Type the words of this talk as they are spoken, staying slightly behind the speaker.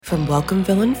From Welcome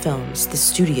Villain Films, the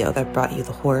studio that brought you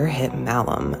the horror hit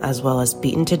Malum, as well as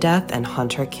Beaten to Death and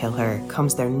Hunter Kill Her,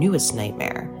 comes their newest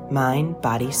nightmare, Mind,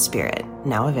 Body, Spirit,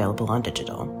 now available on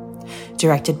digital.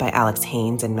 Directed by Alex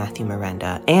Haynes and Matthew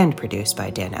Miranda, and produced by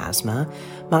Dan Asma,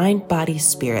 Mind, Body,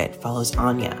 Spirit follows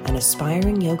Anya, an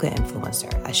aspiring yoga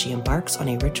influencer, as she embarks on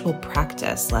a ritual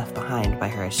practice left behind by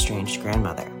her estranged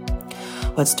grandmother.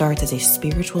 What starts as a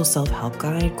spiritual self-help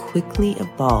guide quickly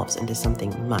evolves into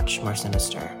something much more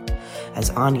sinister. As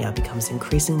Anya becomes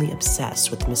increasingly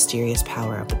obsessed with the mysterious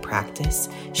power of the practice,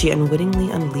 she unwittingly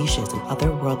unleashes an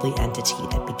otherworldly entity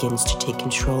that begins to take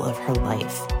control of her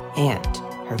life and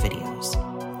her videos.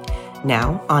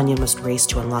 Now, Anya must race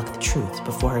to unlock the truth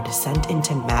before her descent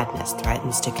into madness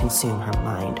threatens to consume her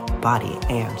mind, body,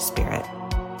 and spirit.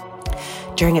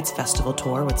 During its festival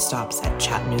tour with stops at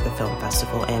Chattanooga Film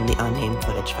Festival and the Unnamed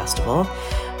Footage Festival,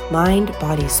 Mind,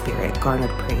 Body, Spirit garnered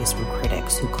praise from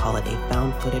critics who call it a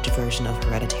found footage version of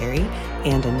Hereditary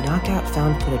and a knockout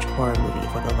found footage horror movie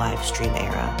for the live stream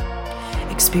era.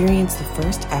 Experience the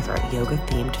first ever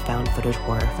yoga-themed found footage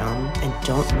horror film and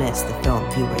don't miss the film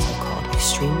viewers have called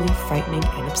extremely frightening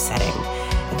and upsetting.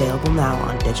 Available now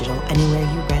on digital anywhere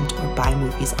you rent or buy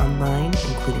movies online,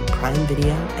 including Prime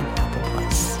Video and Apple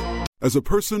Plus. As a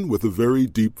person with a very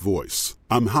deep voice,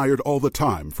 I'm hired all the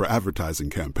time for advertising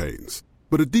campaigns.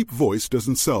 But a deep voice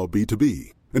doesn't sell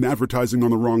B2B, and advertising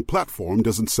on the wrong platform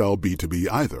doesn't sell B2B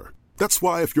either. That's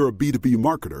why if you're a B2B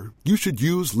marketer, you should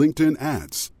use LinkedIn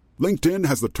ads. LinkedIn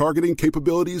has the targeting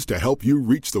capabilities to help you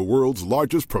reach the world's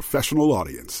largest professional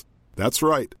audience. That's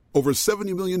right, over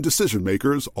 70 million decision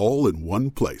makers all in one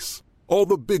place. All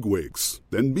the big wigs,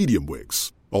 then medium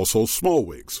wigs, also small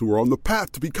wigs who are on the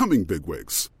path to becoming big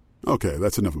wigs. Okay,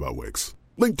 that's enough about wigs.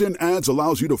 LinkedIn ads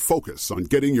allows you to focus on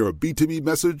getting your B2B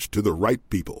message to the right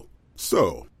people.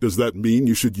 So, does that mean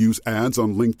you should use ads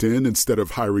on LinkedIn instead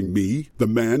of hiring me, the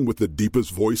man with the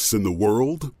deepest voice in the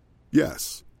world?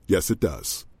 Yes. Yes, it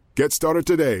does. Get started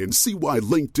today and see why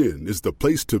LinkedIn is the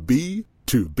place to be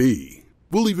to be.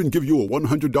 We'll even give you a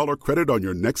 $100 credit on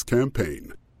your next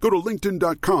campaign. Go to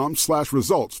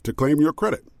linkedin.com/results to claim your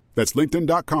credit. That's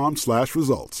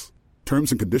linkedin.com/results.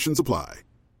 Terms and conditions apply.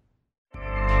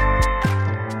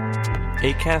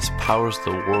 Acast powers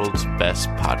the world's best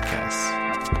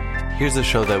podcasts. Here's a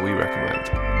show that we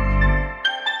recommend.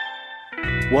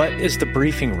 What is The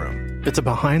Briefing Room? It's a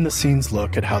behind-the-scenes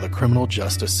look at how the criminal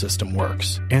justice system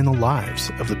works and the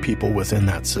lives of the people within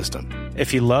that system.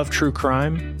 If you love true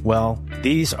crime, well,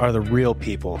 these are the real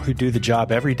people who do the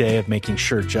job every day of making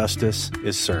sure justice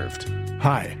is served.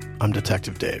 Hi, I'm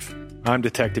Detective Dave. I'm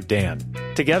Detective Dan.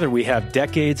 Together we have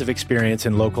decades of experience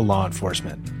in local law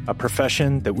enforcement, a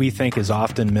profession that we think is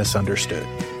often misunderstood.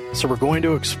 So we're going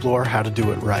to explore how to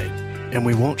do it right, and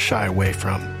we won't shy away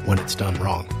from when it's done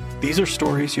wrong. These are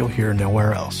stories you'll hear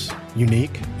nowhere else.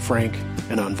 Unique, frank,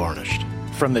 and unvarnished.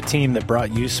 From the team that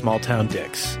brought you Small Town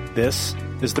Dicks, this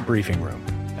is The Briefing Room.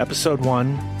 Episode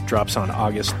 1 drops on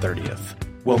August 30th.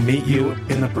 We'll meet you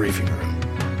in the briefing room.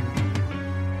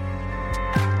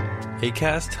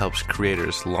 Acast helps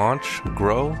creators launch,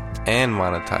 grow, and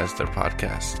monetize their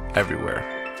podcasts everywhere.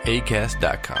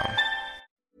 Acast.com.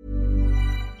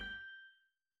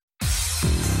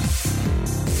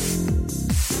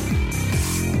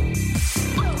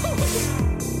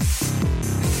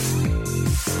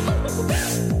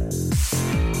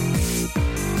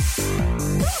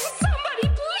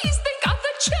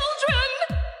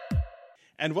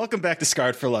 And welcome back to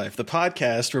Scarred for Life, the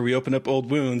podcast where we open up old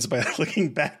wounds by looking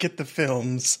back at the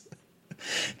films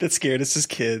that scared us as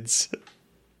kids.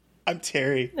 I'm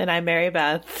Terry. And I'm Mary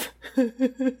Beth.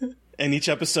 And each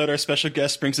episode, our special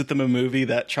guest brings with them a movie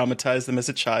that traumatized them as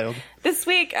a child. This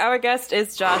week, our guest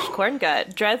is Josh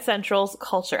Korngut, Dread Central's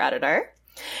culture editor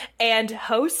and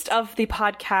host of the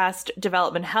podcast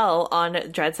Development Hell on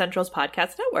Dread Central's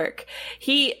podcast network.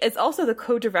 He is also the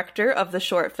co-director of the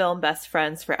short film Best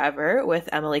Friends Forever with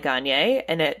Emily Gagne,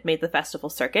 and it made the festival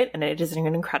circuit, and it is an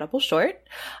incredible short.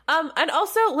 And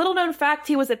also, little known fact,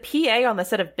 he was a PA on the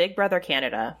set of Big Brother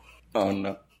Canada. Oh,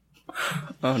 no.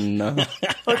 Oh, no.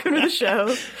 Welcome to the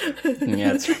show.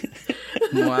 Yes.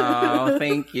 Wow,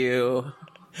 thank you.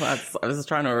 I was just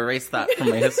trying to erase that from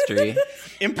my history.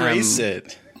 Embrace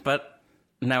it. But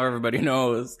now everybody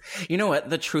knows. You know what?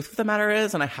 The truth of the matter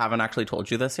is, and I haven't actually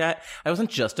told you this yet, I wasn't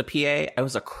just a PA. I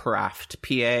was a craft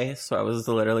PA. So I was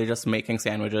literally just making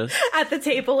sandwiches. At the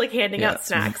table, like handing out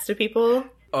snacks to people.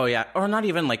 Oh, yeah. Or not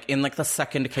even, like, in, like, the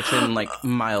second kitchen, like,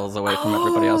 miles away from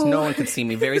everybody else. No one could see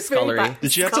me. Very scullery.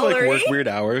 Did you have to, like, work weird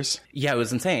hours? Yeah, it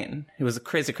was insane. It was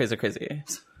crazy, crazy, crazy.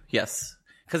 Yes.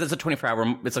 Because it's a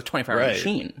 24-hour right.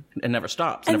 machine. It never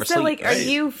stops. It and never so, sleeps. like, are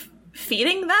you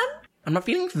feeding them? I'm not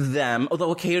feeding them,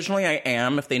 although occasionally I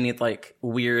am if they need like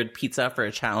weird pizza for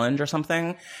a challenge or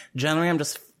something. Generally, I'm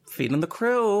just feeding the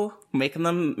crew, making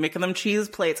them cheese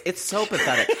plates. It's so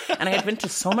pathetic. And I had been to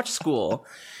so much school.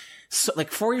 So,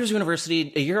 like 4 years of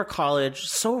university, a year of college,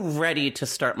 so ready to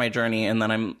start my journey, and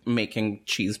then I'm making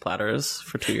cheese platters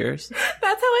for 2 years.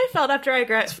 That's how I felt after I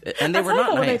graduated. And they were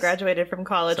not nice. When I graduated from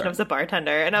college and I was a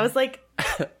bartender, and I was like,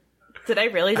 did I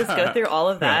really just go through all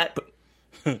of that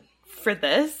for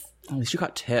this? At least you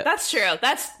got tips. That's true.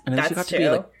 That's you got true. To be,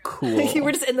 like, cool. You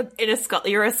were just in a skull.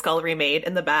 You're a scullery maid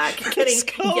in the back, getting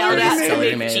yelled at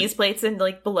to make cheese plates and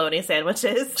like bologna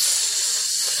sandwiches.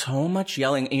 So much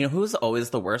yelling. And you know who's always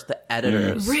the worst? The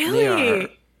editors. Really? They are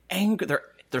angry.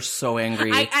 They're so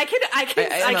angry. I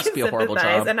can be a horrible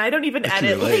sympathize, job. and I don't even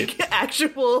edit like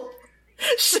actual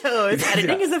shows.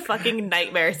 Editing is a fucking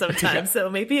nightmare sometimes. So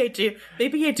maybe I do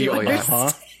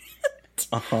understand.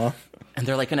 And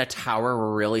they're like in a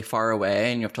tower really far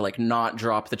away, and you have to like not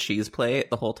drop the cheese plate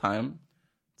the whole time.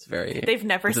 It's very. They've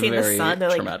never seen the sun. They're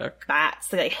traumatic. like bats.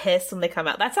 They like hiss when they come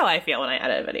out. That's how I feel when I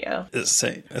edit a video.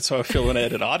 That's how I feel when I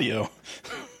edit audio.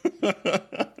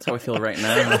 That's how I feel right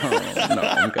now. No,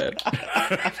 I'm good.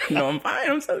 No, I'm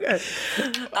fine. I'm so good.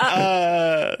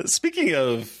 Speaking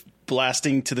of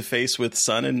blasting to the face with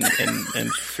sun and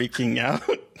freaking out.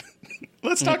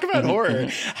 Let's talk about horror.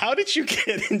 How did you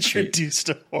get introduced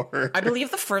to horror? I believe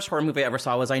the first horror movie I ever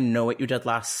saw was I Know What You Did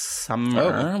Last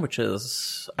Summer, which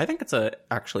is, I think it's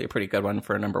actually a pretty good one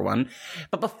for a number one.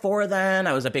 But before then,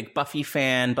 I was a big Buffy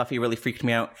fan. Buffy really freaked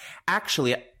me out.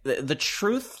 Actually, the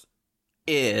truth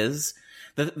is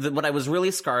that what I was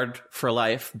really scarred for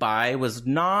life by was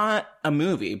not a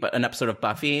movie, but an episode of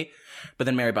Buffy. But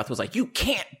then Mary Beth was like, you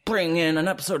can't bring in an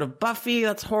episode of Buffy.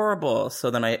 That's horrible.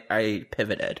 So then I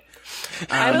pivoted.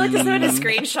 I would like to send a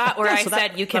screenshot where I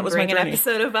said you can bring an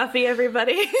episode of Buffy,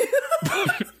 everybody.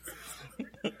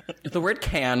 The word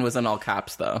can was in all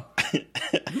caps, though.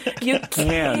 You can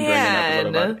bring an episode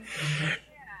of Buffy.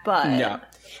 But... yeah.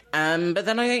 But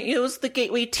then it was the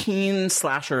gateway teen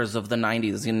slashers of the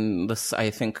 90s. And this,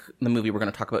 I think the movie we're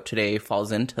going to talk about today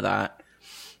falls into that.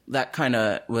 That kind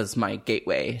of was my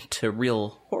gateway to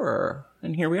real horror,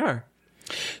 and here we are.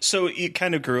 So you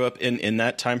kind of grew up in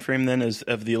that time frame then, as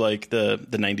of the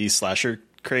 90s slasher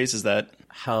craze, is that?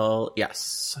 Hell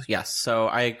yes. So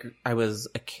I was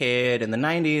a kid in the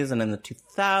 90s, and in the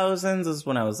 2000s is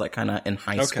when I was like kind of in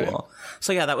high school.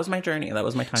 So yeah, that was my journey. That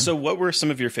was my time. So what were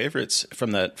some of your favorites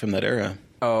from that era?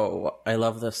 Oh, I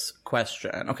love this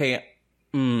question. Okay.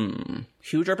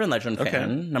 Huge urban legend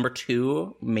fan. Number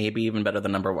 2, maybe even better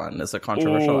than number 1. Is it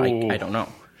controversial? I don't know.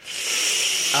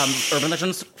 Urban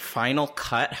Legend's Final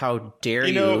Cut. How dare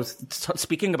you?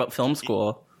 Speaking about film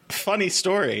school. Funny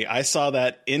story. I saw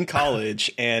that in college,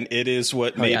 and it is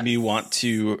what made me want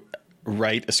to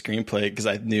write a screenplay, because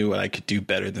I knew I could do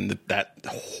better than that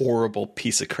horrible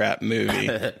piece of crap movie.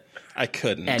 I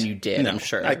couldn't. And you did, I'm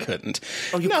sure. I couldn't.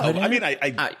 Oh, you couldn't? I mean,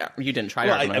 you didn't try.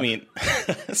 Well, I mean,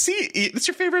 see, it's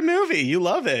your favorite movie. You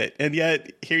love it, and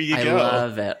yet here you go. I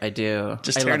love it. I do.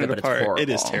 Just tearing it apart. It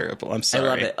is terrible. I'm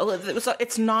sorry. I love it.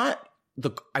 It's not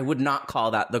I would not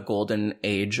call that the golden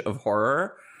age of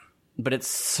horror, but it's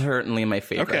certainly my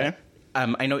favorite. Okay. I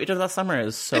Know What You Did Last Summer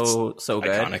is so good.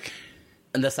 Iconic.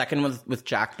 And the second one with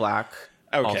Jack Black.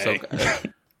 Okay. Also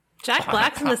good. Jack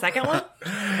Black's in the second one?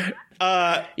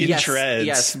 Yes, Treads.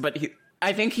 Yes, but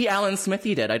I think Alan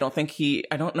Smithy did. I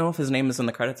don't know if his name is in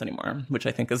the credits anymore, which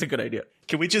I think is a good idea.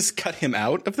 Can we just cut him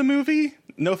out of the movie?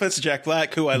 No offense to Jack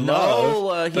Black, who I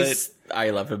love.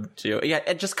 I love him too.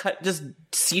 Yeah, just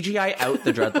CGI out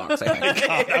the dreadlocks, I think.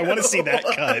 God, I want to see that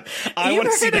cut. I want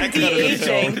to see that cut.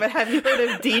 De-aging, but have you heard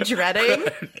of de-dreading?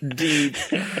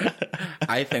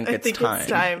 I think it's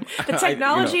time. The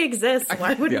technology exists.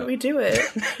 Why wouldn't we do it?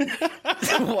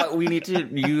 We need to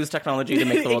use technology to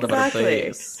make the world a better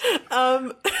place.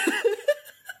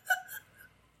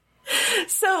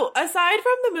 So, aside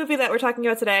from the movie that we're talking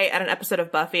about today and an episode of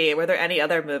Buffy, were there any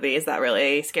other movies that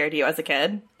really scared you as a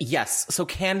kid? Yes. So,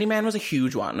 Candyman was a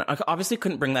huge one. I obviously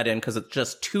couldn't bring that in because it's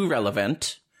just too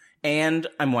relevant, and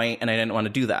I'm white, and I didn't want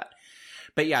to do that.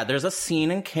 But yeah, there's a scene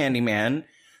in Candyman.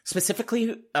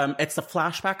 Specifically, it's the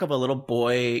flashback of a little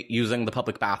boy using the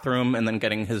public bathroom and then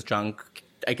getting his junk,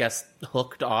 I guess,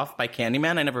 hooked off by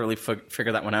Candyman. I never really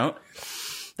figured that one out.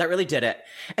 That really did it.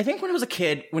 I think when I was a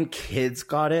kid, when kids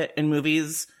got it in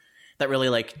movies, that really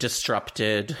like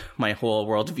disrupted my whole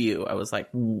worldview. I was like,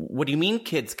 what do you mean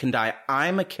kids can die?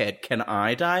 I'm a kid. Can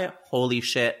I die? Holy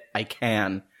shit, I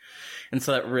can. And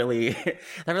so that really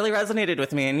resonated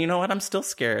with me. And you know what? I'm still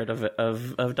scared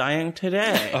of dying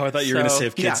today. Oh, I thought you were going to say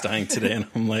of kids dying today. And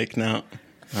I'm like, no.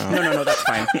 No, that's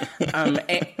fine.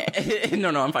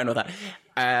 No, I'm fine with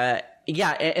that.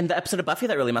 Yeah, and the episode of Buffy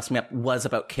that really messed me up was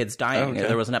about kids dying. Okay.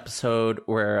 There was an episode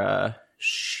where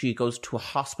she goes to a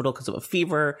hospital because of a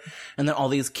fever, and then all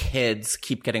these kids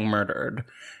keep getting murdered.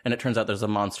 And it turns out there's a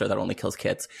monster that only kills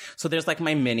kids. So there's like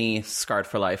my mini scarred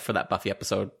for life for that Buffy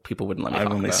episode. People wouldn't let me talk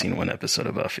about. I've only seen one episode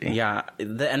of Buffy. Yeah,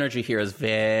 the energy here is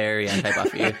very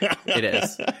anti-Buffy. It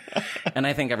is. And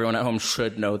I think everyone at home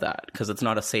should know that, because it's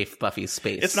not a safe Buffy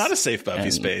space. It's not a safe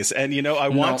Buffy space. And, you know, I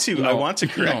want to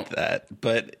correct that,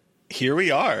 but here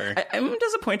we are. I'm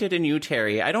disappointed in you,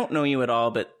 Terry. I don't know you at all,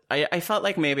 but I felt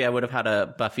like maybe I would have had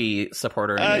a Buffy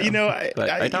supporter in you. You know,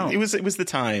 I don't. It was the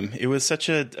time. It was such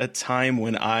a time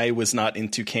when I was not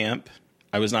into camp.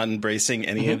 I was not embracing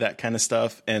any of that kind of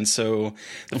stuff. And so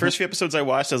the first few episodes I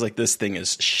watched, I was like, this thing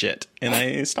is shit. And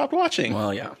I stopped watching.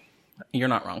 Well, yeah. You're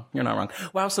not wrong.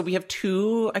 Wow, so we have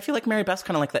two. I feel like Mary Beth's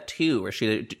kind of like that too, where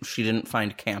she didn't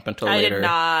find camp until later. I did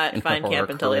not find camp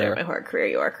until later in my horror career.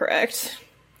 You are correct.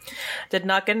 Did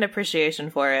not get an appreciation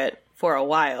for it for a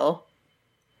while.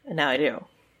 And now I do.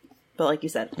 But like you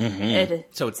said,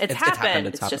 it's happened.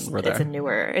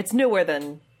 It's newer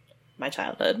than my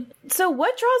childhood. So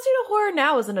what draws you to horror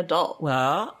now as an adult?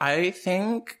 Well, I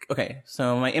think,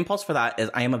 so my impulse for that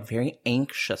is I am a very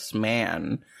anxious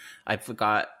man. I've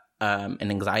got an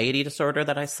anxiety disorder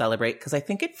that I celebrate because I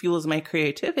think it fuels my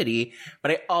creativity,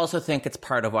 but I also think it's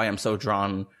part of why I'm so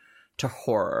drawn to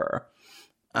horror.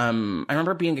 I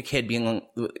remember being a kid, and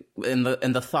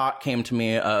the thought came to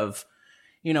me of,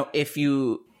 you know, if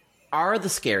you are the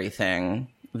scary thing,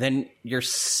 then you're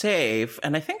safe.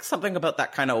 And I think something about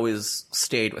that kind of always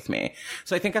stayed with me.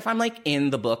 So I think if I'm like in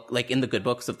the book, like in the good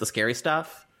books of the scary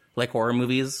stuff, like horror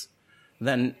movies,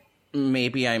 then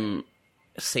maybe I'm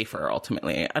safer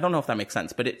ultimately. I don't know if that makes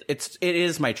sense, but it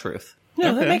is my truth.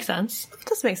 Yeah, that makes sense. It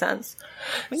does make sense.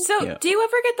 So, do you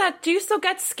ever get that? Do you still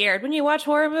get scared when you watch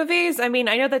horror movies? I mean,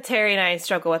 I know that Terry and I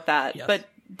struggle with that, but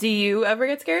do you ever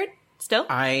get scared still?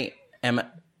 I am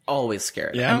always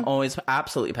scared. Yeah? I'm always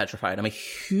absolutely petrified. I'm a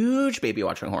huge baby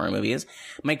watching horror movies.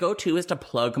 My go-to is to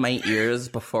plug my ears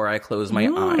before I close my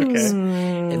eyes.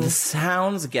 The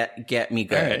sounds get me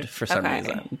good for some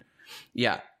reason.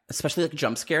 Yeah. Especially like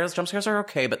jump scares. Jump scares are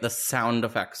okay, but the sound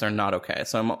effects are not okay.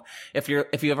 So if you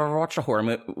ever watched a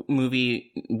horror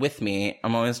movie with me,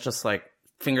 I'm always just like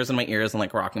fingers in my ears and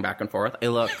like rocking back and forth. I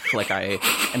look like I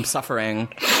am suffering.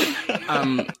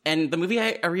 And the movie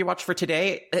I rewatched for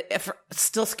today, it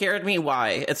still scared me.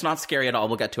 Why? It's not scary at all.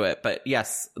 We'll get to it. But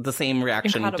yes, the same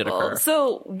reaction did occur.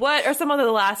 So what are some of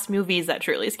the last movies that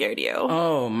truly scared you?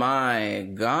 Oh my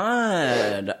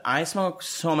God. I smoked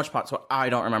so much pot, so I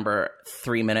don't remember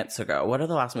 3 minutes ago. What are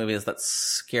the last movies that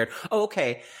scared? Oh,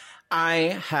 okay.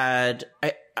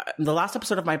 The last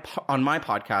episode of on my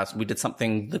podcast, we did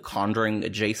something The Conjuring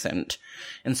adjacent.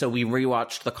 And so we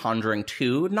rewatched The Conjuring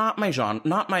 2, not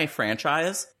my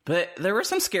franchise, but there were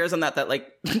some scares in that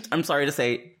like, I'm sorry to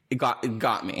say, it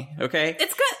got me, okay?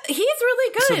 It's good. He's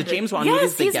really good. So the James Wan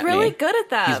movies, he's really good at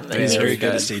them. He's very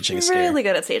good at staging a scare. Really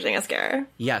good at staging a scare.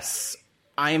 Yes.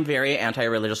 I am very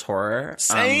anti-religious horror.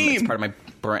 Same. It's part of my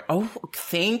brain. Oh,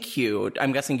 thank you.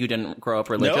 I'm guessing you didn't grow up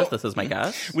religious. Nope. This is my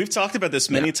guess. We've talked about this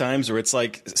many times where it's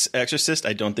like Exorcist,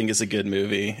 I don't think is a good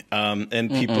movie.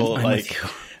 And people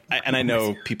and I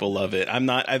know people love it.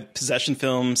 Possession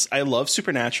films. I love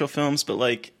supernatural films, but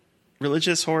like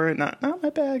religious horror, not my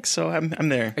bag. So I'm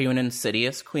there. Are you an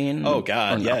Insidious queen? Oh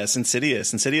God, yes.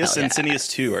 Insidious and Insidious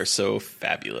 2 are so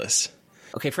fabulous.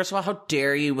 Okay, first of all, how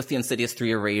dare you with the Insidious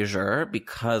 3 erasure,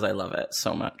 because I love it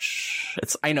so much.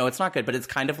 I know it's not good, but it's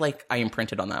kind of like I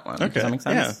imprinted on that one. Okay. Does that make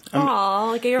sense? Yeah.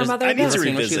 Aw, like your mother. I need to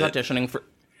revisit. When she's auditioning for.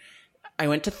 I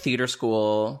went to theater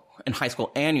school in high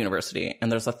school and university, and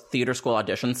there's a theater school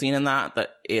audition scene in that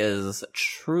is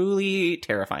truly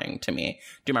terrifying to me.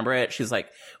 Do you remember it? She's like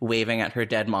waving at her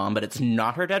dead mom, but it's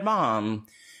not her dead mom.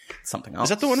 It's something else. Is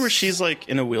that the one where she's like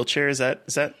in a wheelchair? Is that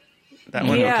that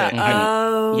one? Yeah. Okay.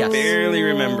 Yes. I barely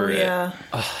remember it. Yeah.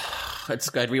 Oh, it's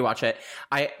good. Rewatch it.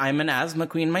 I'm an asthma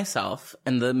queen myself,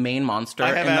 and the main monster.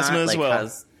 I have asthma as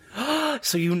well.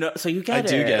 So you get it. I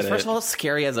do get it. First of all, it's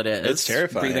scary as it is. It's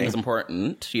terrifying. Breathing is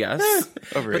important. Yes.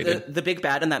 Overrated. But the big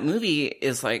bad in that movie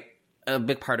is like a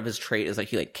big part of his trait is like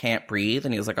he like can't breathe,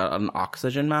 and he has like an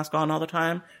oxygen mask on all the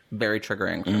time. Very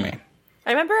triggering for me.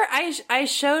 I remember I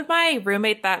showed my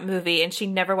roommate that movie, and she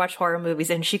never watched horror movies,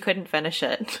 and she couldn't finish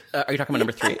it. Are you talking about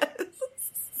number 3?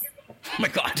 Oh my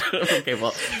God. Okay,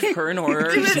 well, her and horror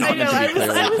is not meant to be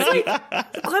clear. I was like,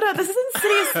 Glenna, this is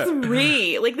Insidious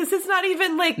 3. Like, this is not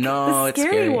even like the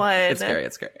scary one. It's scary.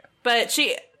 But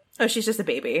Oh, she's just a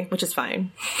baby, which is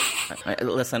fine.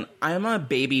 Listen, I'm a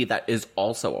baby that is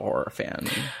also a horror fan.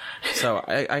 So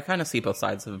I kind of see both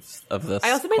sides of this. I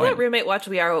also made that roommate watch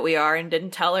We Are What We Are and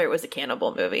didn't tell her it was a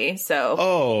cannibal movie. So,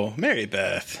 oh, Mary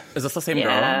Beth, is this the same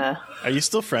girl? Are you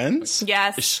still friends?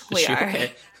 Yes, we are.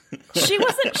 Okay? She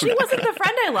wasn't the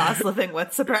friend I lost living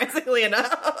with, surprisingly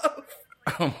enough.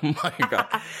 Oh my god!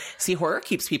 See, horror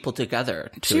keeps people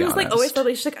together. She was like always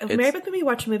totally. She's like, Mary Beth made me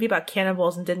watch a movie about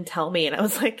cannibals and didn't tell me, and I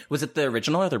was like, was it the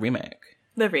original or the remake?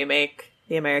 The remake,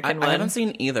 the American one. I haven't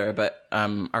seen either, but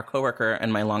our coworker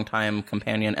and my longtime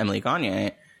companion Emily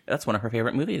Gagne, that's one of her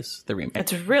favorite movies. The remake.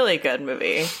 It's a really good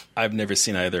movie. I've never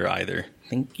seen either.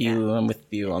 Thank you. Yeah. I'm with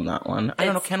you on that one. I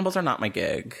don't know. Cannibals are not my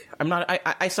gig. I'm not.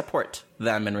 I support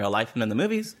them in real life and in the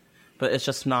movies, but it's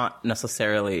just not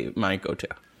necessarily my go-to.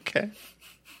 Okay.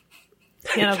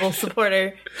 Cannibal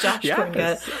supporter, Josh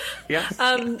Korngut. Yes.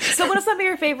 So what are some of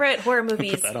your favorite horror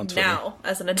movies now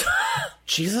as an adult?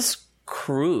 Jesus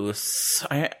Cruise.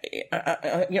 I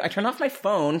turn off my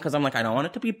phone because I'm like, I don't want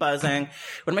it to be buzzing.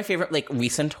 What are my favorite, like,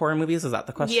 recent horror movies? Is that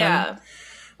the question? Yeah.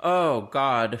 Oh,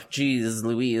 God. Jeez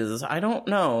Louise. I don't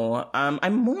know.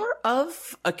 I'm more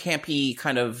of a campy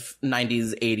kind of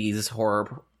 90s, 80s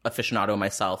horror aficionado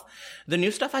myself. The new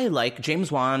stuff I like.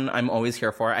 James Wan, I'm always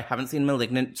here for. I haven't seen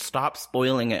Malignant. Stop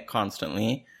spoiling it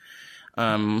constantly.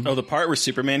 The part where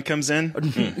Superman comes in?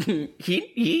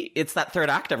 It's that third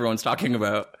act everyone's talking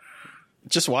about.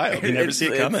 Just wild. You never see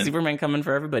it coming. Superman coming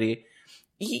for everybody.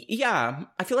 Yeah,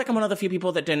 I feel like I'm one of the few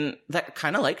people that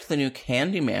kind of liked the new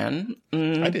Candyman.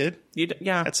 I did.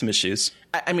 Yeah. Had some issues.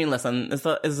 I mean, listen, is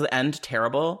the end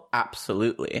terrible?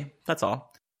 Absolutely. That's all.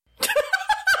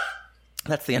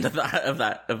 That's the end of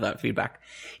that feedback.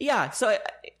 Yeah, so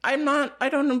I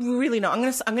don't really know. I'm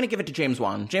gonna give it to James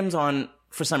Wan. James Wan,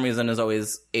 for some reason, is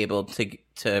always able to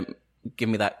give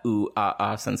me that ooh ah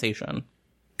ah sensation.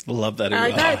 Love that ooh I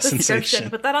like ah that sensation. description.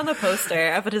 Put that on the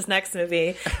poster of his next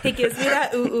movie. He gives me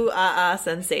that ooh ooh ah ah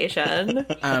sensation.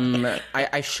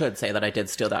 I should say that I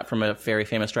did steal that from a very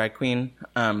famous drag queen.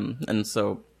 And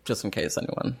so just in case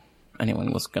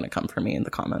anyone was gonna come for me in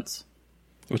the comments.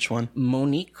 Which one?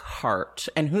 Monique Hart.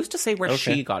 And who's to say where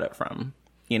she got it from?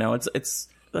 You know, that's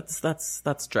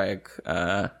drag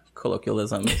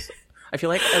colloquialisms. I feel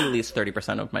like at least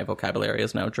 30% of my vocabulary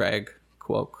is now drag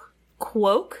quoque.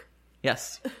 Quoque?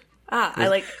 Yes. I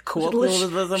like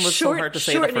colloquialism was so hard to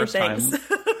say the first time.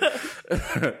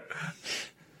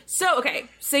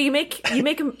 So you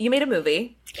made a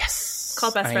movie. Yes.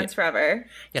 Called Best Friends Forever.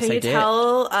 Yes, Can you I did.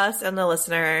 tell us and the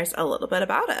listeners a little bit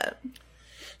about it?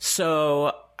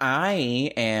 So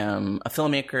I am a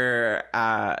filmmaker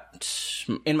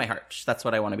in my heart. That's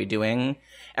what I want to be doing.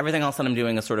 Everything else that I'm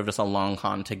doing is sort of just a long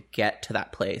con to get to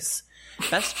that place.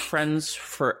 Best Friends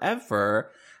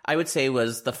Forever, I would say,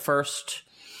 was the first,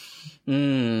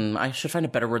 I should find a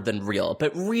better word than real,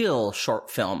 but real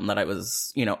short film that I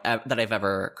was, that I've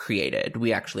ever created.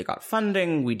 We actually got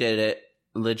funding. We did it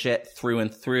legit through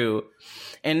and through.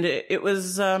 And it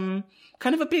was,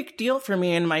 kind of a big deal for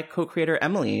me and my co-creator,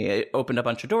 Emily. It opened a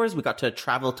bunch of doors. We got to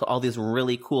travel to all these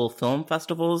really cool film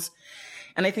festivals.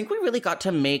 And I think we really got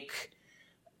to make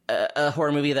a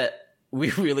horror movie that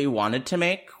we really wanted to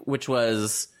make, which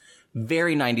was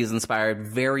very 90s inspired,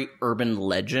 very urban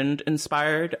legend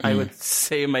inspired. I would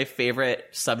say my favorite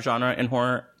subgenre in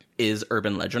horror is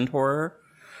urban legend horror.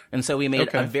 And so we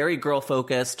made a very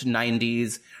girl-focused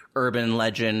 90s urban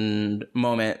legend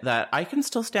moment that I can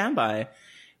still stand by.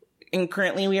 And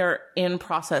currently we are in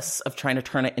process of trying to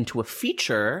turn it into a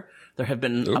feature. There have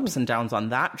been ups and downs on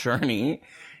that journey,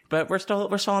 but we're still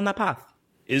on that path.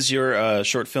 Is your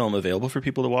short film available for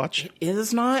people to watch? It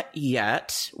is not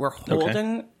yet. We're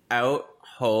holding out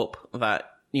hope that,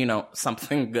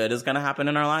 something good is going to happen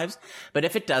in our lives. But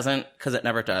if it doesn't, because it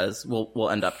never does, we'll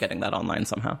end up getting that online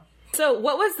somehow. So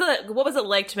what was it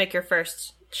like to make your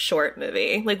first short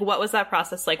movie? Like, what was that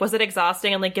process like? Was it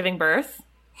exhausting and like giving birth?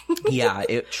 Yeah,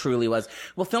 it truly was.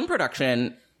 Well, film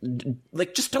production,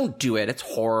 just don't do it. It's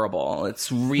horrible. It's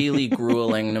really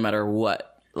grueling no matter what,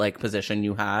 position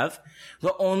you have.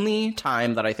 The only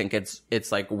time that I think it's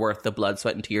worth the blood,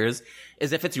 sweat, and tears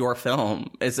is if it's your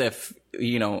film, as if,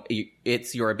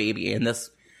 it's your baby. And this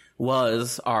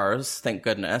was ours, thank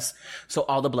goodness. So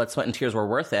all the blood, sweat, and tears were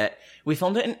worth it. We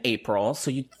filmed it in April, so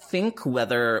you'd think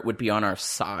weather would be on our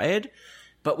side,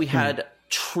 but we had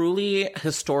truly,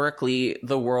 historically,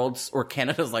 the world's or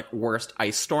Canada's worst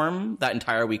ice storm that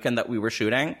entire weekend that we were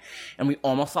shooting. And we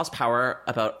almost lost power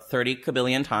about 30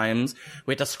 kabillion times.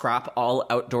 We had to scrap all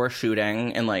outdoor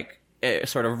shooting and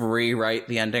sort of rewrite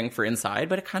the ending for inside,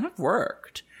 but it kind of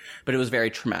worked. But it was very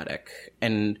traumatic.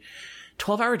 And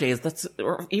 12-hour days,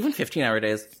 or even 15-hour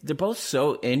days, they're both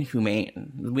so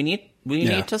inhumane. We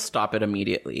need to stop it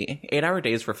immediately. 8-hour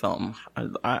days for film.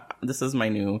 This is my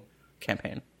new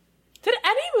campaign. Did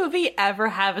any movie ever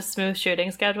have a smooth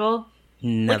shooting schedule?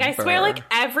 Never. Like, I swear, like,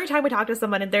 every time we talk to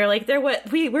someone and they're like,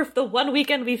 we're the one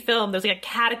weekend we filmed, there's like a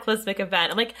cataclysmic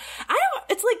event. I'm like,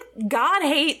 it's like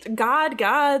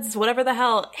God's, whatever the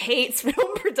hell, hates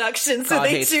film production. So God they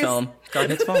hates film.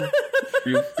 God hates film.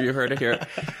 You heard it here.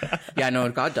 Yeah, no,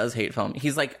 God does hate film.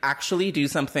 He's like, actually do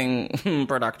something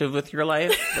productive with your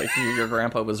life. Like, your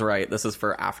grandpa was right. This is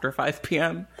for after 5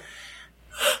 p.m.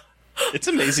 It's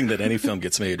amazing that any film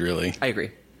gets made, really. I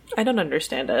agree. I don't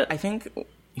understand it. I think,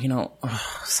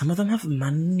 some of them have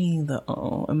money,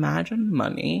 though. Imagine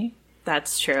money.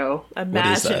 That's true.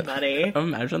 Imagine money.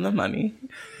 Imagine the money.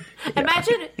 Yeah.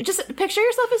 Imagine, just picture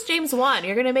yourself as James Wan.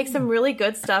 You're going to make some really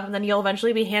good stuff, and then you'll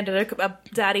eventually be handed a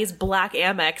daddy's black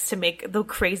Amex to make the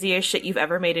craziest shit you've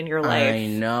ever made in your life. I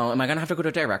know. Am I going to have to go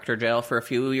to director jail for a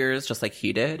few years, just like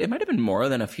he did? It might have been more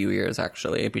than a few years,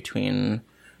 actually, between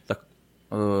the...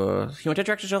 he went to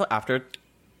director jail after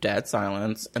Dead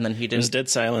Silence, and then he did... It was Dead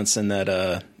Silence and that...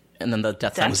 and then the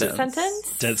Death Sentence?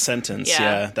 Dead Sentence,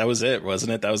 yeah. That was it,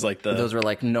 wasn't it? That was like the... Those were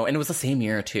like, no. And it was the same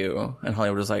year, too. And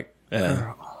Hollywood was like,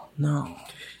 no.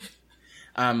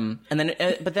 And then,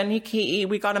 but then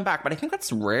we got him back. But I think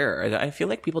that's rare. I feel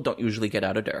like people don't usually get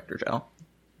out of director jail.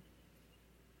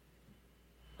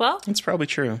 Well, it's probably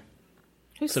true.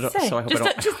 Who's to say?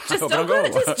 Just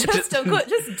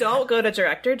don't go to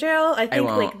director jail. I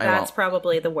think that's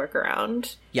probably the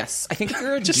workaround. Yes, I think if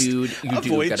you're a dude, you avoid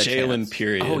do get a jail chance. in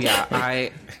period. Oh yeah,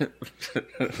 I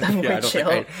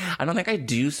don't think I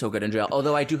do so good in jail.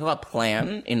 Although I do have a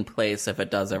plan in place if it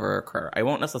does ever occur. I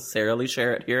won't necessarily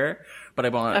share it here, but I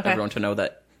want everyone to know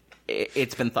that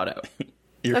it's been thought out.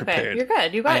 You're prepared. You're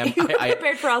good. You're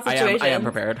prepared for all situations. I am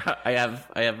prepared. I have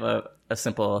a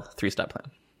simple 3-step plan.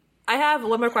 I have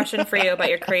one more question for you about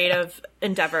your creative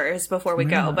endeavors before we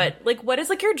go. But like, what is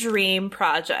like your dream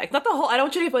project? Not the whole. I don't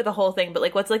want you to give away the whole thing, but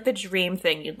like, what's like the dream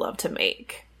thing you'd love to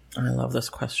make? I love this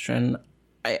question.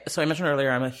 So I mentioned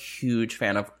earlier, I'm a huge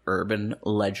fan of urban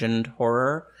legend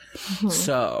horror. Mm-hmm.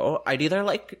 So I'd either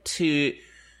like to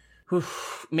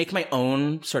make my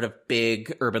own sort of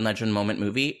big urban legend moment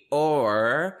movie,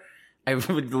 or I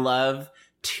would love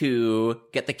to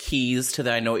get the keys to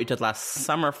the I Know What You Did Last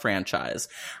Summer franchise.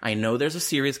 I know there's a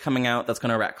series coming out that's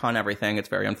going to retcon everything. It's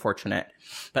very unfortunate.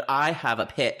 But I have a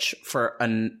pitch for a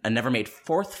never-made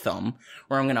 4th film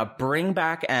where I'm going to bring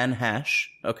back Anne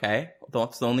Hesh, okay?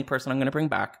 That's the only person I'm going to bring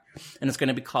back. And it's going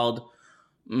to be called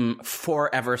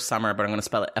Forever Summer, but I'm going to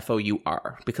spell it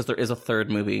F-O-U-R, because there is a 3rd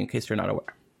movie, in case you're not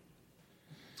aware.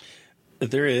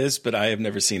 There is, but I have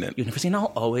never seen it. You've never seen I'll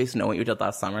Always Know What You Did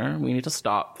Last Summer? We need to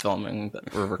stop filming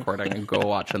that we're recording and go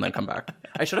watch and then come back.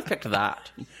 I should have picked that.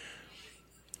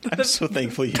 I'm so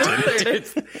thankful you did.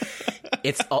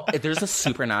 There's a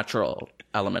supernatural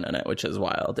element in it, which is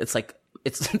wild. It's like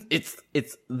it's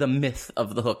the myth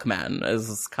of the Hookman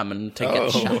is coming to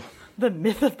get shot. The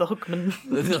myth of the Hookman.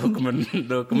 The Hookman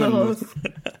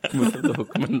myth of the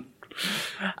Hookman.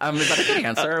 Is that a good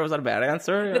answer or was that a bad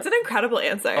answer? It's an incredible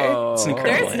answer. Oh. It's an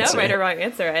incredible There's no right or wrong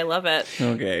answer. I love it.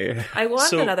 Okay. I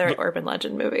want another urban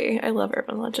legend movie. I love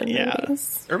urban legend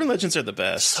movies. Urban legends are the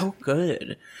best. So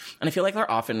good. And I feel like they're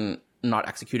often not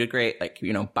executed great, like,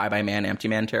 Bye Bye Man, Empty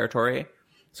Man territory.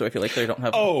 So I feel like they don't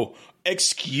have... Oh,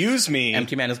 excuse me.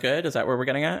 Empty Man is good? Is that where we're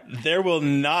getting at? There will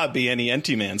not be any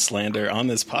Empty Man slander on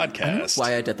this podcast.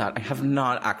 Why I did that. I have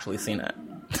not actually seen it.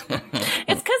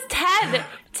 It's because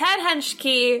Ted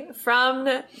Henschke from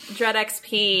Dread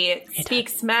XP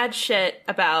speaks mad shit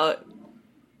about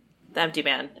the Empty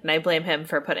Man, and I blame him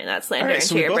for putting that slander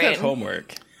into your brain. So we both have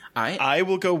homework. I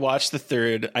will go watch the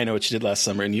 3rd I Know What You Did Last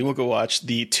Summer, and you will go watch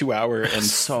the 2-hour and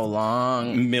so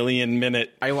long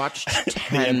million-minute. I watched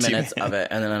 10 minutes of it,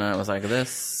 and then I was like,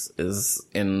 "This is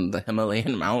in the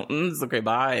Himalayan mountains." Okay,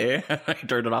 bye. I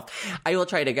turned it off. I will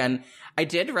try it again. I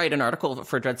did write an article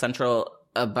for Dread Central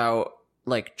about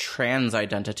like trans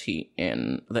identity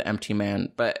in the Empty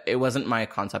Man, but it wasn't my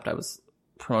concept. I was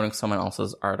promoting someone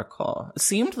else's article. It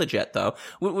seemed legit, though.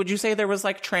 Would you say there was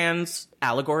like trans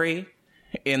allegory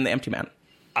in the Empty Man?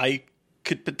 I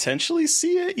could potentially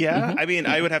see it. Yeah. Mm-hmm. I mean,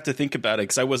 I would have to think about it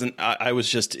because I was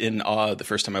just in awe the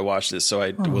first time I watched this. So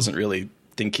I wasn't really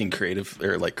thinking creative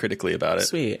or like critically about it.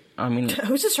 Sweet. I mean,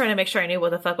 I was just trying to make sure I knew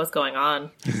what the fuck was going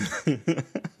on.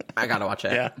 I gotta watch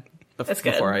it. Yeah.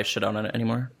 Before I shit on it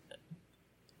anymore.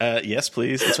 Yes,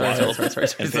 please. That's right.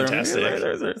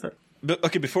 Fantastic.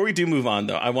 Okay, before we do move on,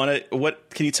 though,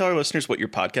 can you tell our listeners what your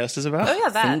podcast is about? Oh, yeah,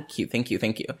 that. Thank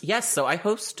you. Yes, so I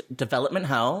host Development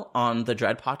Hell on the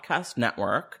Dread Podcast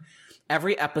Network.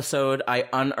 Every episode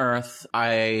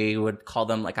I would call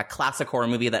them like a classic horror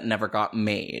movie that never got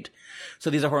made.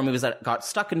 So these are horror movies that got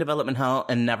stuck in development hell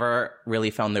and never really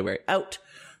found their way out.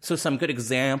 So some good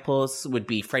examples would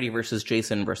be Freddy vs.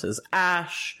 Jason vs.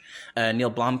 Ash, Neil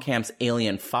Blomkamp's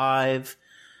Alien 5.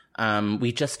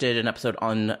 We just did an episode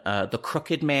on the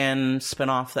Crooked Man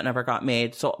spinoff that never got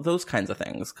made. So those kinds of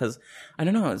things. Because, I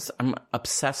don't know, I'm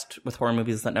obsessed with horror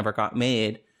movies that never got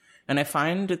made. And I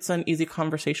find it's an easy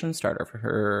conversation starter for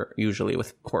her, usually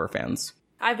with horror fans.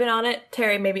 I've been on it.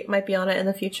 Terry might be on it in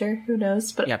the future. Who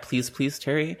knows? But yeah, please,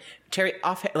 Terry. Terry,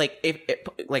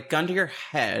 gun to your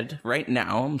head right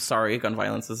now. I'm sorry, gun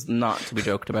violence is not to be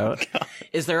joked about. Oh,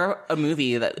 is there a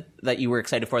movie that you were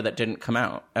excited for that didn't come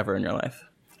out ever in your life?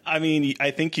 I mean,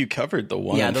 I think you covered the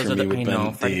one. Yeah, those for are me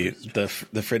the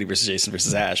the Freddy vs. Jason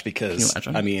vs. Ash, because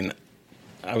I mean,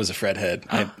 I was a Fredhead.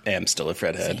 I am still a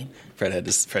Fredhead. Same.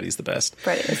 Freddy's the best.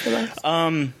 Freddy is the best.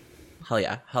 Hell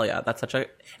yeah. That's such a,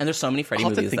 and there's so many Freddy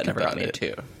movies that never got made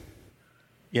too.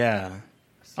 Yeah,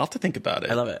 I'll have to think about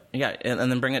it. I love it. Yeah, and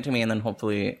then bring it to me, and then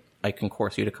hopefully I can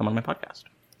coerce you to come on my podcast.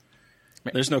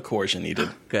 There's no coercion needed.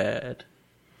 Good.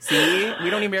 See,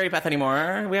 we don't need Mary Beth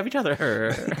anymore. We have each other.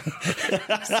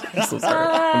 I'm so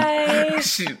sorry. Bye.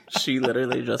 She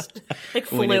literally just Like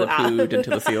flew Winnie the out. Pooh'd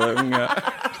into the ceiling. Yeah.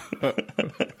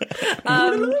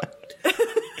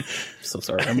 So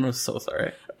sorry. I'm so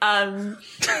sorry.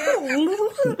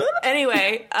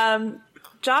 Anyway,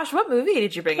 Josh, what movie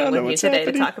did you bring in with you today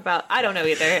to talk about? I don't know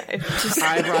either.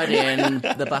 I brought in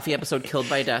the Buffy episode Killed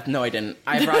by Death. No, I didn't.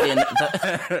 I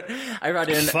brought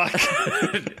in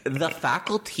The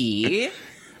Faculty,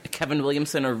 Kevin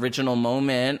Williamson original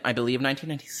moment, I believe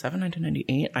 1997,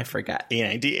 1998. I forget.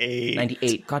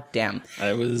 98. God damn.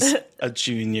 I was a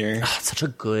junior. Oh, it's such a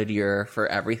good year for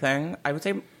everything. I would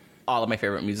say all of my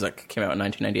favorite music came out in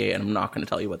 1998, and I'm not going to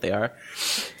tell you what they are.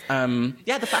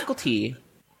 The Faculty.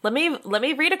 Let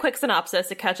me read a quick synopsis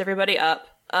to catch everybody up.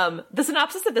 The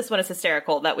synopsis of this one is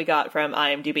hysterical that we got from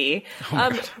IMDb.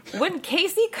 When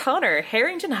Casey Connor,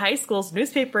 Harrington High School's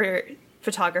newspaper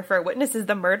photographer, witnesses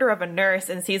the murder of a nurse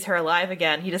and sees her alive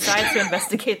again, he decides to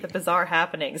investigate the bizarre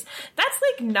happenings.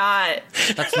 That's not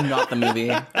the movie.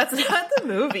 That's not the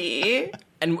movie.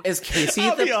 And is Casey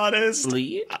I'll be honest.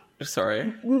 lead?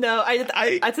 Sorry. No,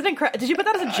 it's an did you put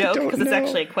that as a joke? Because it's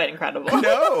actually quite incredible.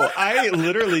 No, I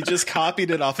literally just copied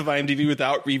it off of IMDb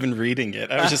without even reading it.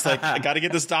 I was just like, I got to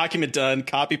get this document done,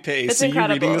 copy paste. It's so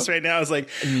incredible. you reading this right now? I was like,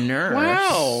 nurse.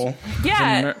 wow.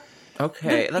 Yeah.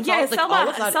 Okay, that's Yeah, all. Selma- all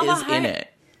of that Selma is in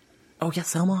it. Oh yeah,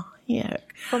 Selma Hayek.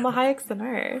 Selma Hayek's the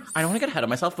nurse. I don't want to get ahead of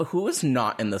myself, but who is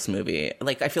not in this movie?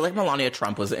 Like, I feel like Melania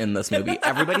Trump was in this movie.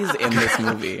 Everybody's in this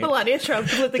movie. Melania Trump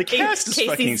with the cast is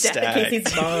fucking stacked.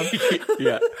 Casey's mom.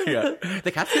 yeah.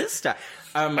 The cast is stacked.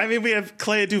 I mean, we have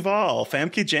Clea Duvall,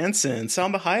 Famke Janssen,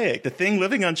 Salma Hayek, the thing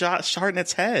living on Josh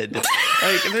Hartnett's head.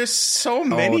 Like, there's so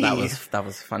many. Oh, that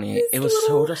was funny. It was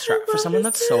so distracting. For someone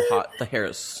that's so hot, the hair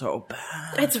is so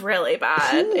bad. It's really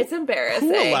bad. It's embarrassing.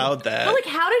 Who allowed that? But, like,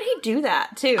 how did he do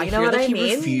that, too? You know what I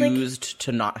mean? He refused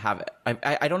to not have it.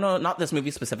 I don't know, not this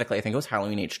movie specifically. I think it was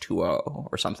Halloween H2O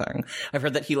or something. I've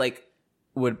heard that he, like,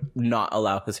 would not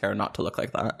allow his hair not to look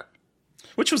like that.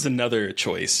 Which was another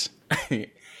choice.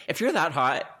 If you're that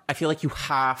hot, I feel like you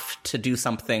have to do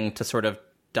something to sort of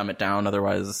dumb it down.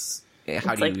 Otherwise,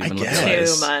 how do you even look at it?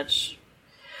 Too much.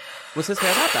 Was his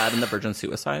hair that bad in the Virgin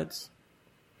Suicides?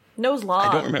 No, it was long.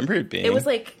 I don't remember it being. It was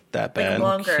like that bad.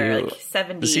 Like longer, Cute. like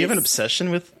 70s. Does he have an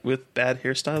obsession with bad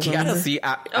hairstyles? Yeah, see,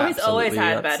 he's always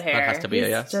had bad hair. That has to be he's a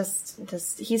yes.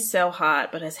 Just he's so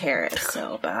hot, but his hair is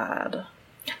so bad.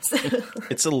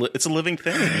 It's a living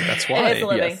thing. That's why. It is a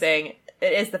living thing.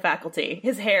 It is the Faculty.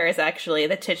 His hair is actually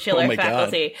the titular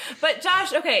Faculty. God. But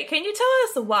Josh, okay, can you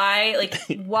tell us why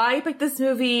you picked this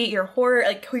movie, your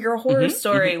horror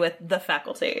story with the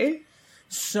Faculty?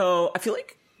 So I feel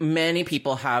like many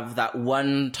people have that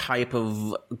one type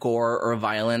of gore or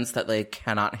violence that they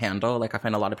cannot handle. Like, I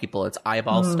find a lot of people, it's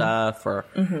eyeball stuff or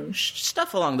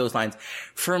stuff along those lines.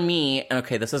 For me, and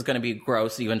okay, this is going to be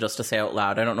gross even just to say out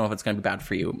loud. I don't know if it's going to be bad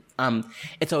for you.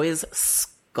 It's always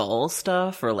skull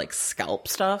stuff or like scalp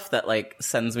stuff that like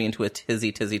sends me into a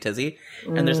tizzy.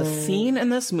 And there's a scene in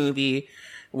this movie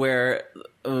where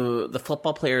the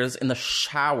football player's in the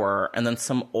shower and then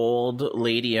some old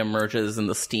lady emerges in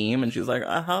the steam and she's like,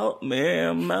 help me,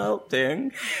 I'm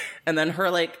melting. And then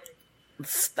her like,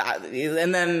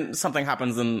 and then something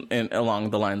happens in along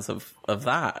the lines of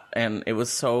that. And it was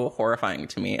so horrifying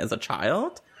to me as a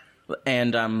child.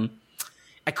 And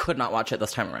I could not watch it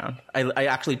this time around. I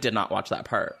actually did not watch that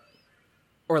part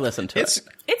or listen to it.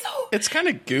 It's kind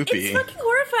of goopy. It's fucking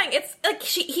horrifying. It's like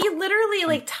he literally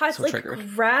like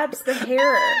grabs the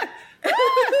hair.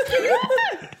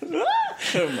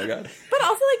 Oh my god. But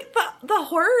also like the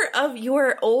horror of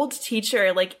your old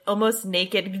teacher like almost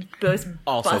naked busting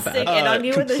in on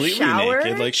you in the shower.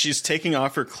 Naked. Like she's taking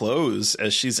off her clothes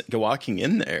as she's walking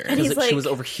in there. And he's like, she was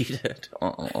overheated.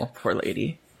 Oh, poor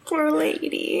lady. Poor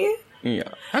lady. Yeah.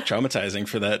 How traumatizing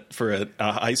for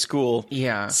a high school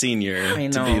senior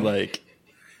to be like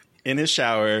in his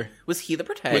shower. Was he the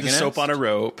protagonist? With a soap on a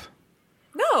rope.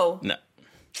 No.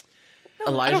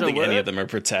 Elijah I don't think any of them are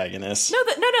protagonists. No.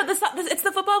 It's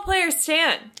the football player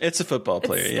Stan. It's a football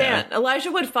player, Stan. Yeah.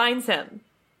 Elijah Wood finds him.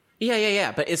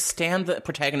 Yeah. But is Stan the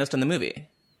protagonist in the movie?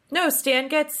 No, Stan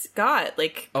gets got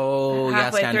like. Oh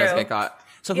yeah, Stan does get got.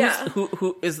 So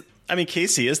who is? I mean,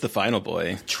 Casey is the final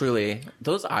boy. Truly,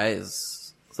 those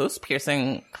eyes, those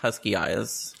piercing husky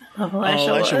eyes.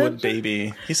 Elijah Wood,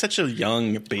 baby. He's such a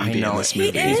young baby in this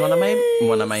movie. He's one of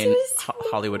my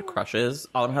Hollywood crushes.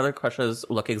 All of my other crushes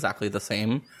look exactly the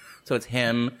same. So it's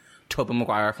him, Tobey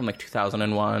Maguire from like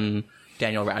 2001,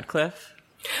 Daniel Radcliffe.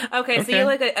 Okay, so you're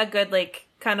like a good like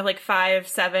kind of like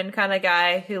 5'7" kind of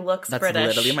guy who looks British.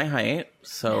 That's literally my height.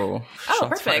 So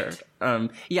perfect.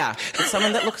 Yeah, it's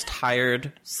someone that looks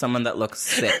tired, someone that looks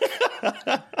sick.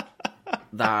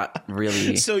 That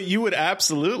really... So you would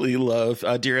absolutely love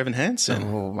Dear Evan Hansen.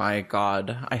 Oh my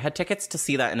god. I had tickets to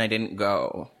see that and I didn't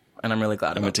go. And I'm really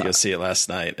glad I went to go see it last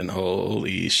night and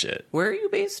holy shit. Where are you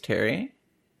based, Terry?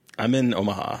 I'm in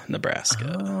Omaha,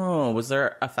 Nebraska. Oh, was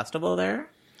there a festival there?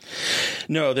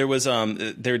 No, there was,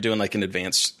 they were doing like an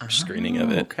advanced screening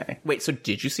of it. Okay. Wait, so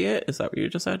did you see it? Is that what you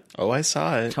just said? Oh, I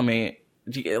saw it. Tell me,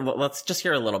 let's just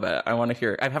hear a little bit. I want to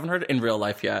hear, I haven't heard it in real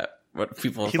life yet. What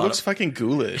people he looks fucking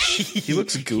ghoulish. He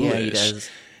looks ghoulish. Yeah, he does.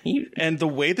 And the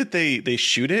way that they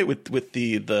shoot it with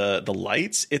the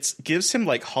lights, it gives him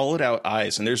like hollowed out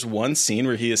eyes. And there's one scene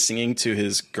where he is singing to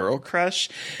his girl crush,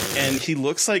 and he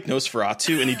looks like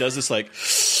Nosferatu, and he does this like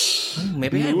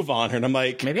move on her, and I'm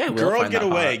like, maybe I will girl, find get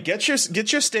that away, hot. get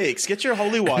your steaks, get your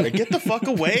holy water, get the fuck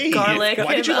away. Garlic.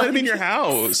 Why did you let him in your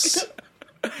house?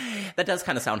 That does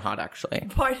kind of sound hot, actually.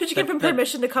 Why did you give him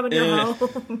permission to come in your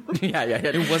home? Yeah.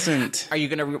 It wasn't. Are you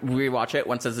going to rewatch it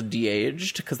once it's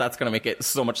de-aged? Because that's going to make it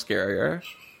so much scarier.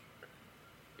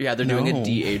 Yeah, they're doing a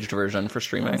de-aged version for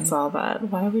streaming. I saw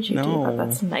that. Why would you do that?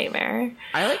 That's a nightmare.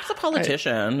 I like The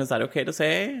Politician. Is that okay to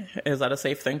say? Is that a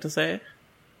safe thing to say?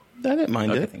 I didn't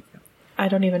mind it. Thank you. I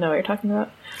don't even know what you're talking about.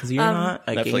 Because you're not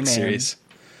a Netflix gay man. series.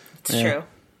 It's true.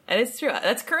 It is true.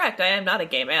 That's correct. I am not a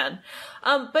gay man.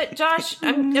 But Josh,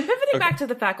 I'm pivoting back to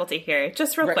the faculty here,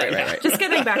 just real quick. Right. Just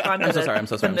getting back onto I'm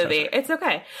so sorry. the movie. It's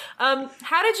okay.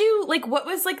 How did you like? What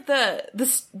was like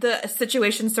the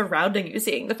situation surrounding you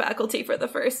seeing the faculty for the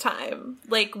first time?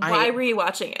 Like, why were you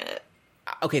watching it?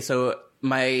 Okay, so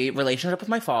my relationship with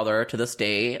my father to this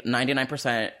day,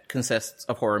 99% consists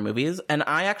of horror movies, and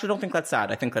I actually don't think that's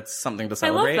sad. I think that's something to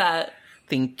celebrate. I love that.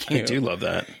 Thank you. I do love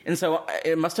that. And so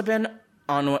it must have been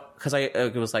on because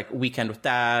it was like Weekend with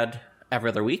Dad. Every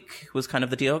other week was kind of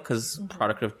the deal because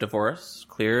product of divorce,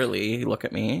 clearly, look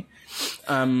at me.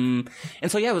 And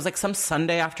so, yeah, it was like some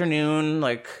Sunday afternoon,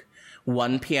 like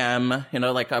 1 p.m.,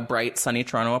 like a bright, sunny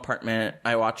Toronto apartment.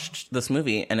 I watched this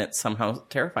movie and it somehow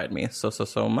terrified me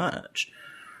so much.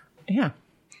 Yeah.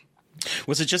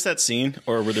 Was it just that scene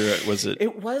or was it?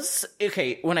 It was,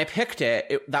 okay, when I picked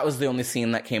it, that was the only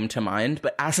scene that came to mind.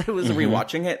 But as I was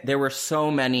rewatching it, there were so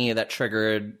many that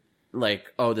triggered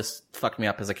like, oh, this fucked me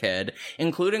up as a kid,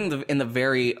 including in the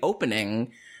very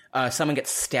opening, someone gets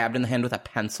stabbed in the hand with a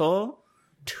pencil.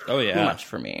 Too much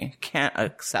for me. Can't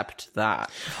accept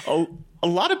that. Oh, a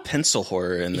lot of pencil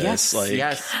horror in this,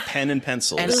 pen and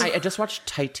pencils. And I just watched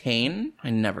Titan. I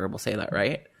never will say that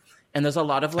right. And there's a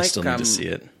lot of like, I still need to see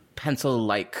it.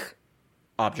 Pencil-like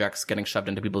objects getting shoved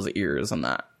into people's ears and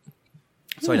that.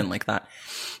 So I didn't like that.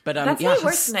 But that's my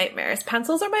worst nightmares.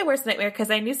 Pencils are my worst nightmare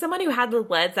because I knew someone who had the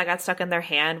leads that got stuck in their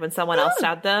hand when someone else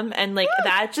stabbed them, and like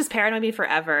that just paranoid me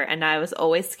forever. And I was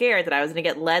always scared that I was going to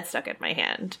get lead stuck in my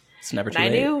hand. It's never too late. I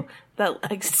knew that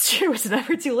like, it was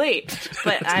never too late,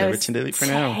 but I was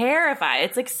terrified.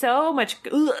 It's like so much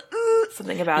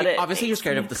something about it. Obviously, you're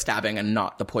scared of the stabbing and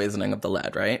not the poisoning of the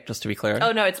lead, right? Just to be clear.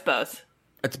 Oh no, it's both.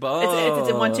 It's both. It's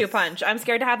a 1-2 punch. I'm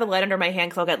scared to have the lead under my hand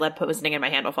because I'll get lead poisoning and my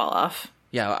hand will fall off.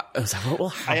 Yeah, is that what will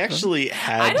happen? I actually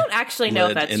had. I don't actually know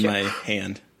if that's in true. my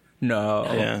hand. No.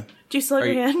 Yeah. Do you still have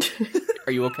your hand?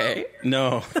 Are you okay?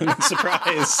 No.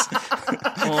 Surprise.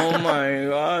 Oh my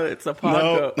god, it's a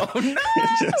podcast. No.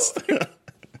 Oh no.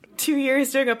 2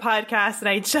 years doing a podcast and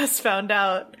I just found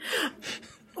out.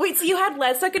 Wait, so you had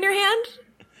lead stuck in your hand?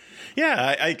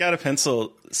 Yeah, I got a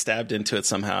pencil stabbed into it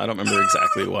somehow. I don't remember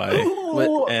exactly why.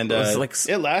 And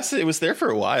it lasted. It was there for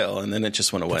a while, and then it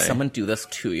just went away. Did someone do this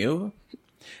to you?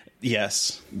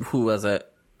 Yes. Who was it?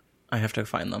 I have to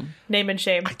find them. Name and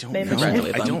shame. I don't know.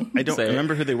 I don't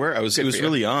remember who they were. It was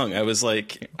really young. I was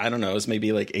like, I don't know. It was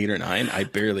maybe like 8 or 9. I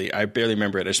barely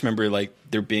remember it. I just remember like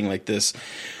there being like this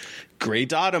gray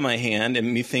dot on my hand,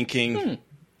 and me thinking,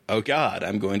 "Oh God,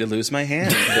 I'm going to lose my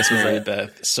hand." That's what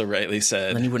Beth so rightly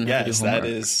said. Then you wouldn't have to do homework. That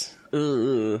is.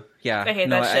 Yeah, I hate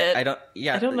that shit. I don't.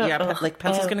 Yeah, I don't know. Yeah, like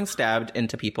pencils getting stabbed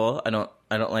into people. I don't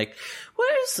like.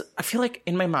 I feel like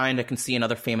in my mind I can see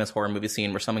another famous horror movie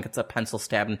scene where someone gets a pencil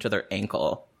stabbed into their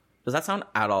ankle. Does that sound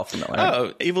at all familiar?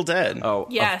 Oh, Evil Dead. Oh,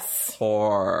 yes. Of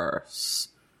course.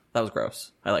 That was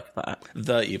gross. I like that.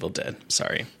 The Evil Dead.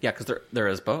 Sorry. Yeah, because there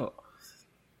is both.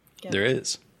 Yeah. There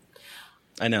is.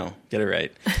 I know. Get it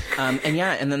right.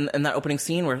 And then in that opening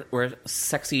scene where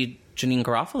sexy Janine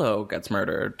Garofalo gets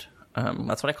murdered.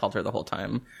 That's what I called her the whole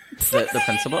time. The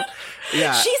principal.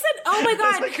 Yeah. She's in, oh my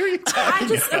God.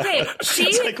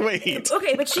 She's like, wait.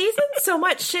 Okay, but she's in so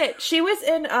much shit. She was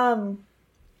in,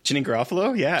 Janine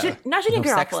Garofalo? Yeah. not Janine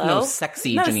Garofalo.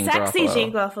 Sexy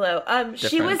Janine Garofalo.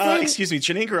 She was in... excuse me,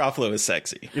 Janine Garofalo is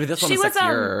sexy. This one is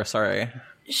sexier, sorry.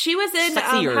 She was in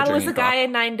How to Lose a Guy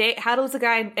in 9 Days. How to Lose a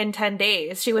Guy in 10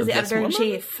 Days. She was the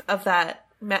editor-in-chief of that.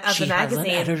 The magazine. She has an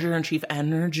editor-in-chief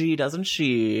energy, doesn't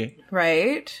she?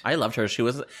 Right. I loved her.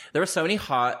 There were so many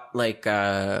hot, like,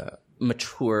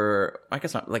 mature, I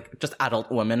guess not, like, just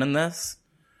adult women in this.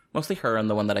 Mostly her and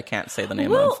the one that I can't say the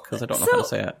name of because I don't know how to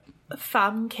say it.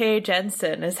 Famke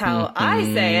Jensen is how I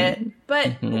say it.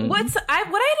 But what I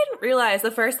didn't realize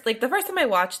the first time I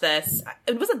watched this,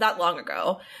 it wasn't that long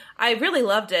ago. I really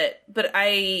loved it, but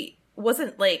I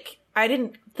wasn't like, I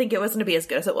didn't think it was going to be as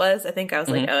good as it was. I think I was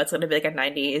like, oh, it's going to be like a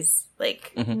 90s,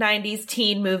 90s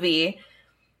teen movie.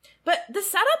 But the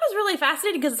setup is really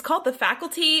fascinating because it's called The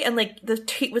Faculty, and like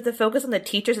with the focus on the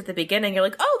teachers at the beginning, you're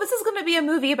like, oh, this is going to be a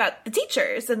movie about the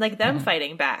teachers and like them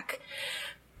fighting back.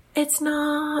 It's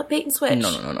not bait and switch.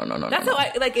 No. That's how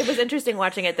it was interesting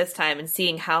watching it this time and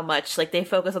seeing how much like they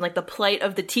focus on like the plight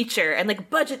of the teacher and like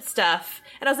budget stuff.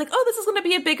 And I was like, oh, this is going to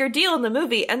be a bigger deal in the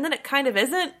movie, and then it kind of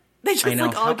isn't. They just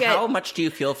like all get. How much do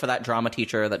you feel for that drama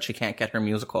teacher that she can't get her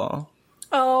musical?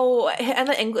 Oh, and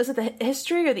is it the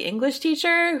history or the English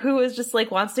teacher who is just like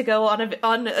wants to go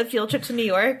on a field trip to New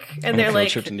York, and they're like,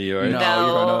 trip to New York. No, you're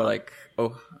going to like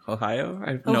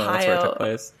Ohio. No, that's where it took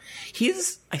place.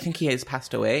 I think he has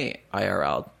passed away.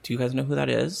 IRL. Do you guys know who that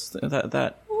is?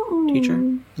 That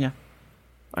teacher? Yeah.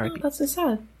 Oh, that's so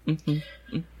sad.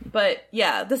 But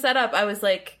yeah, the setup. I was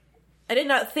like, I did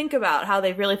not think about how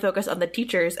they really focus on the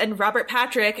teachers and Robert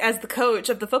Patrick as the coach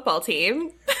of the football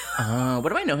team. What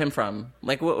do I know him from?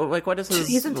 Like what is his?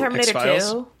 He's in Terminator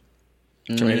 2.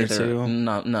 Terminator 2.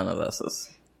 No, none of this is.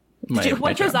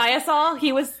 What Josiah saw,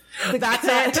 he was. That's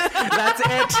it. That's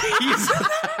it.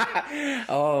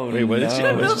 Oh, wait, what is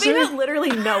the movie that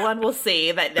literally no one will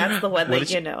see? That's the one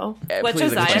that you know. What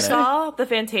Josiah saw, the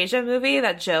Fantasia movie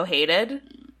that Joe hated.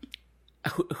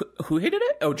 Who hated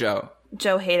it? Oh, Joe.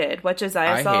 Joe hated what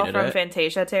Josiah saw from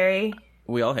Fantasia, Terry.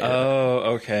 We all hated it.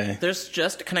 Oh, okay.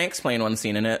 Can I explain one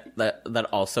scene in it that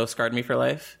also scarred me for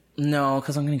life? No,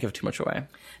 because I'm going to give too much away.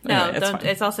 No, anyway, don't.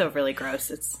 It's also really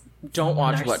gross. Don't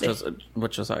watch what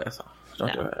Josiah saw.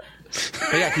 Don't do it.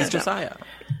 But yeah, he's Josiah.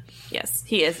 Yes,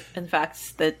 he is, in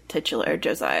fact, the titular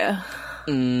Josiah.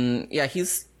 Yeah,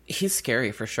 he's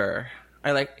scary for sure.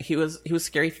 He was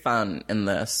scary fun in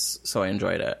this, so I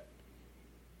enjoyed it.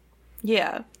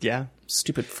 Yeah. Yeah.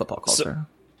 Stupid football culture.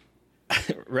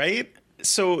 Right?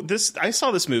 So I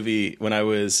saw this movie when I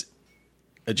was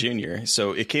a junior.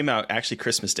 So it came out actually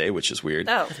Christmas Day, which is weird.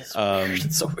 Oh.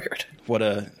 It's so weird.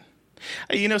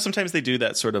 Sometimes they do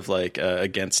that sort of like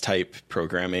against type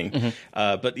programming.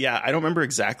 But yeah, I don't remember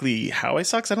exactly how I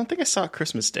saw it because I don't think I saw it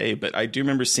Christmas Day, but I do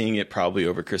remember seeing it probably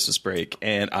over Christmas break,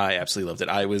 and I absolutely loved it.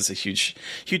 I was a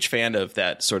huge fan of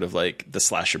that sort of like the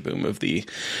slasher boom of the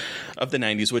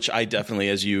 90s, which I definitely,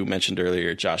 as you mentioned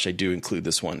earlier, Josh, I do include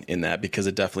this one in that because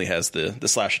it definitely has the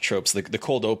slasher tropes. The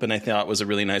cold open I thought was a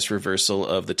really nice reversal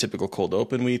of the typical cold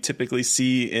open we typically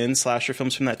see in slasher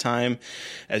films from that time,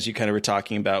 as you kind of were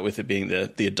talking about with it being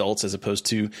the adults as opposed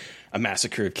to a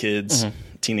massacre of kids,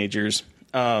 teenagers.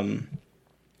 But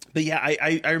yeah,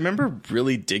 I remember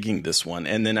really digging this one,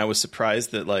 and then I was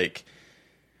surprised that like,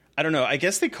 I don't know, I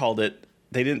guess they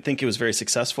didn't think it was very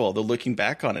successful, although looking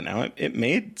back on it now, it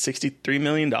made $63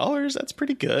 million. That's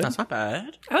pretty good. That's not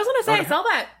bad. I was going to say, I saw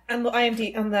that on the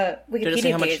IMDb, on the Wikipedia Did it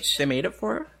say how page. much they made it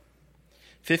for?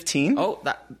 15? Oh,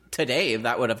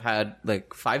 that would have had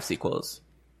like 5 sequels.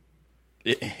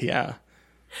 Yeah.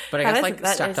 But I That guess is- like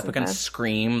that stacked isn't up against bad.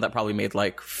 Scream that probably made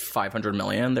like 500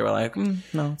 million. They were like,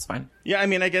 no, it's fine. Yeah, I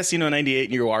mean, I guess, 98,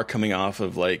 you are coming off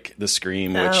of, like, The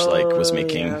Scream, which, like, was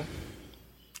making yeah.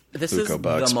 This buco is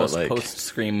bucks, the but, most like...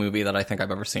 post-Scream movie that I think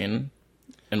I've ever seen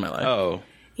in my life. Oh.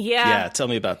 Yeah. Yeah, tell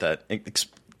me about that.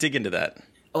 Dig into that.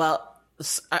 Well,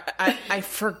 I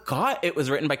forgot it was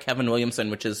written by Kevin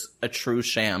Williamson, which is a true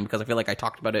sham because I feel like I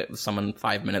talked about it with someone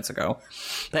 5 minutes ago.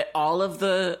 But all of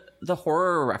the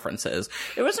horror references,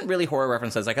 it wasn't really horror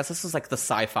references. I guess this is like the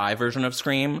sci-fi version of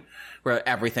Scream, where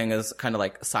everything is kind of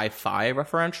like sci-fi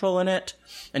referential in it.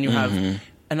 And you have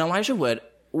and Elijah Wood,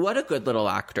 what a good little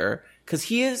actor. Because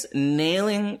he is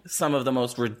nailing some of the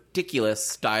most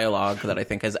ridiculous dialogue that I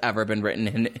think has ever been written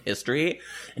in history.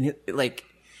 And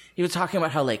he was talking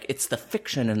about how, like, it's the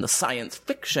fiction and the science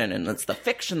fiction, and it's the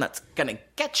fiction that's gonna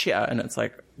get you. And it's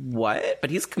like, what?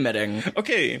 But he's committing.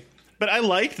 Okay. But I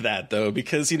liked that, though,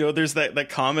 because, there's that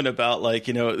comment about, like,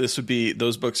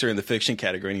 those books are in the fiction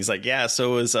category. And he's like, yeah,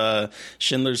 so is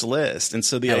Schindler's List. And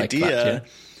so the idea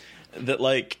that,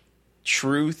 like,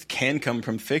 truth can come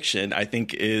from fiction, I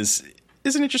think is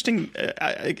an interesting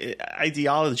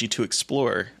ideology to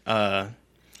explore.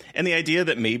 And the idea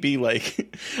that maybe,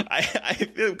 like, I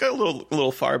got a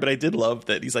little far, but I did love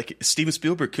that he's like, Steven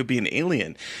Spielberg could be an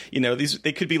alien.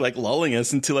 They could be, like, lulling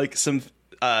us into, like, some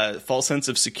false sense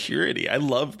of security. I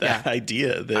love that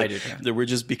idea that we're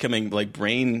just becoming, like,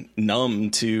 brain numb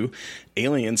to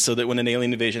aliens so that when an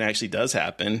alien invasion actually does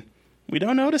happen, we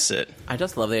don't notice it. I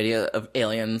just love the idea of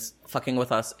aliens fucking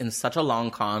with us in such a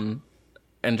long con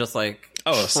and just, like,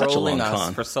 trolling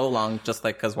us for so long, just,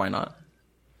 like, because why not?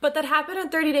 But that happened in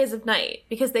 30 Days of Night,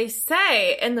 because they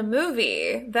say in the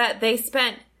movie that they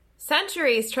spent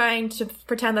centuries trying to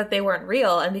pretend that they weren't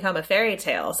real and become a fairy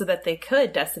tale so that they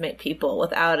could decimate people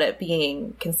without it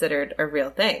being considered a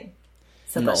real thing.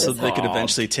 So they could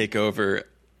eventually take over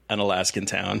an Alaskan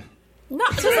town.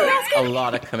 Not just Alaskan. A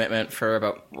lot of commitment for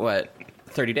about,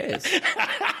 30 days.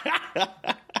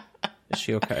 Is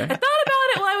she okay? I thought about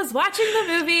it while I was watching the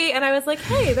movie, and I was like,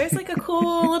 hey, there's like a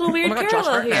cool little weird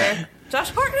parallel here. Josh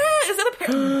Hartnett is it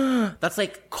a That's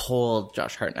like cold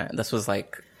Josh Hartnett. This was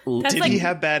like... Did he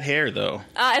have bad hair, though?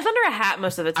 It's under a hat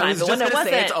most of the time. I was but just when it going to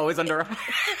wasn't, say it's always under a hat.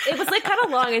 It was like kind of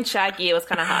long and shaggy. It was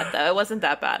kind of hot, though. It wasn't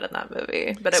that bad in that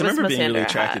movie. But it I was remember mostly being under really a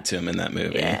attracted hat. to him in that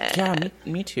movie. Yeah,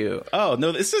 me too. Oh,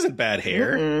 no, this isn't bad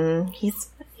hair.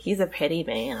 He's a pretty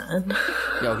man.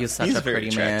 Yo, he's such a very pretty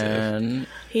attractive. man.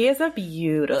 He is a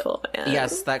beautiful man.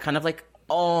 Yes, that kind of like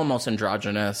almost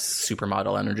androgynous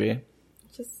supermodel energy.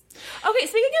 Okay,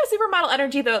 speaking of supermodel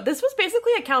energy, though, this was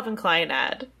basically a Calvin Klein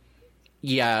ad.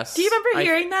 Yes. Do you remember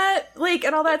hearing that? Like,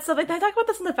 and all that stuff? Like, they talked about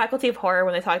this in the Faculty of Horror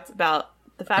when they talked about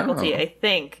the faculty, I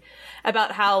think.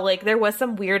 About how, like, there was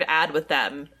some weird ad with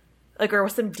them. Like, or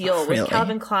was some deal with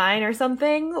Calvin Klein or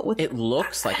something. It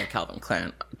looks like a Calvin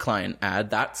Klein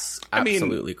ad. That's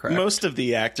absolutely correct. Most of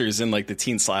the actors in, like, the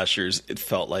teen slashers, it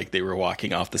felt like they were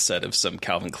walking off the set of some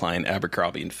Calvin Klein,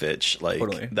 Abercrombie and Fitch. Like,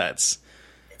 totally. That's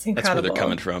incredible. where they're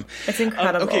coming from. It's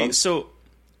incredible. Okay, so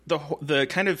the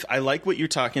kind of, I like what you're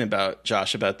talking about,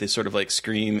 Josh, about this sort of like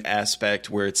Scream aspect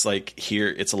where it's like here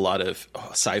it's a lot of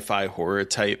sci-fi horror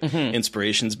type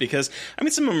inspirations, because I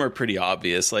mean some of them are pretty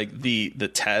obvious. Like the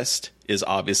test is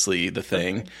obviously the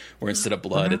thing where instead of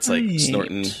blood it's like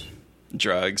snorting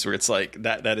drugs, where it's like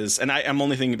that is, and I'm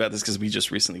only thinking about this because we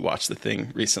just recently watched The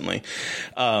Thing recently.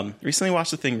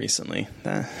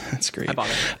 That's great. I bought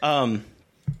it.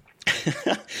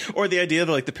 Or the idea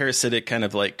that like the parasitic kind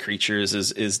of like creatures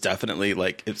is definitely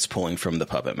like it's pulling from the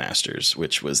Puppet Masters,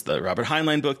 which was the Robert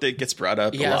Heinlein book that gets brought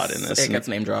up a lot in this. It gets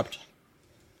name dropped,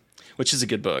 which is a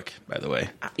good book, by the way.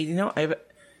 You know,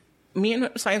 me and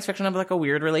science fiction have like a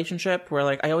weird relationship where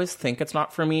like I always think it's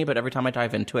not for me, but every time I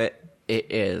dive into it,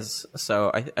 it is.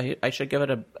 So I should give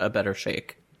it a better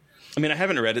shake. I mean, I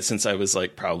haven't read it since I was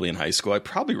like probably in high school. I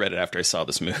probably read it after I saw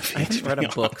this movie. I haven't read a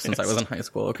book since I was in high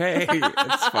school. Okay,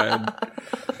 it's fine.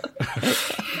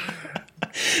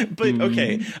 But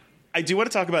okay, I do want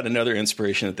to talk about another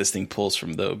inspiration that this thing pulls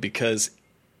from, though, because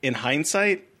in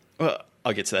hindsight, well,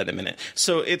 I'll get to that in a minute.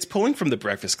 So it's pulling from The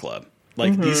Breakfast Club.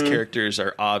 Like these characters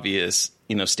are obvious,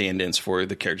 you know, stand-ins for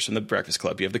the characters from The Breakfast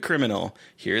Club. You have the criminal,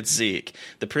 here it's Zeke,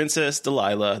 the princess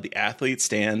Delilah, the athlete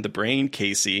Stan, the brain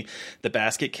Casey, the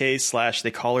basket case /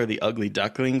 they call her the ugly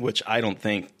duckling, which I don't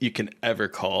think you can ever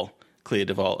call Clea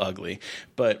Duvall ugly,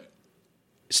 but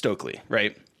Stokely,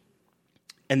 right?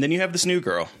 And then you have this new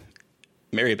girl,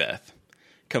 Mary Beth,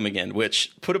 coming in,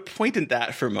 which put a point in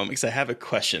that for a moment because I have a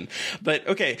question. But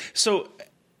okay, so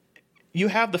you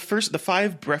have the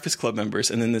 5 Breakfast Club members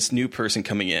and then this new person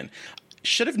coming in.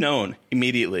 should have known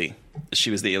immediately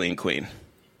she was the alien queen.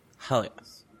 Hell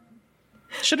yes.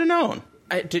 Should have known.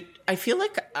 I feel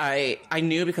like I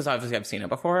knew because obviously I've seen it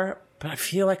before, but I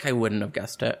feel like I wouldn't have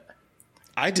guessed it.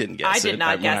 I didn't guess it. I did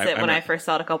not guess it when I first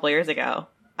saw it a couple years ago.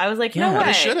 I was like, no way.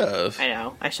 I should have. I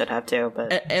know. I should have too.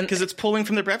 But because it's pulling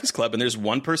from the Breakfast Club and there's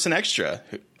one person extra.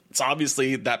 It's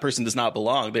obviously that person does not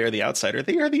belong. They are the outsider.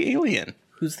 They are the alien.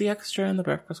 Who's the extra in the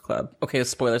Breakfast Club? Okay,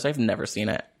 spoilers. I've never seen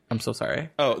it. I'm so sorry.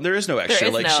 Oh, there is no extra.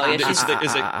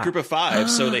 It's a group of 5,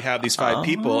 so they have these 5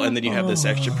 people, and then you have this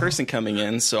extra person coming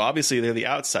in. So obviously they're the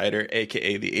outsider,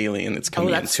 aka the alien that's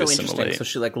coming in to assimilate. So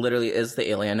she like literally is the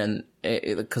alien, and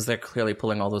because they're clearly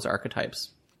pulling all those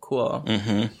archetypes. Cool.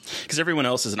 Because everyone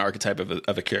else is an archetype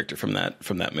of a character from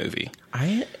that movie.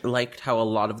 I liked how a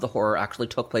lot of the horror actually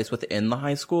took place within the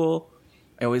high school.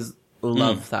 I always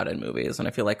love that in movies, and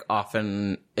I feel like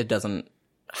often it doesn't.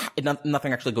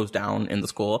 Nothing actually goes down in the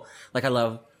school. Like I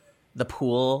love the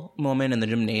pool moment and the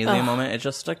gymnasium moment. It's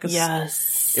just like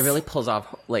it really pulls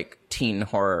off like teen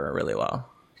horror really well.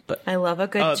 But I love a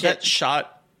good that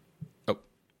shot. I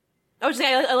was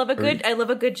saying I love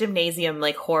a good gymnasium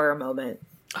like horror moment.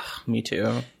 Me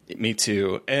too. Me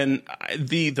too. And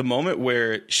the moment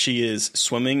where she is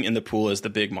swimming in the pool as the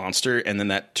big monster, and then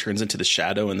that turns into the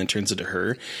shadow, and then turns into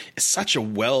her, is such a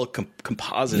well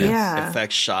composited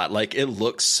effect shot. Like it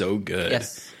looks so good.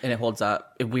 Yes, and it holds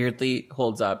up. It weirdly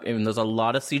holds up. I mean, there's a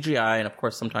lot of CGI, and of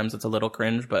course, sometimes it's a little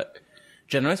cringe, but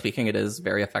generally speaking, it is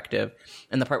very effective.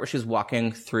 And the part where she's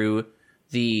walking through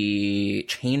the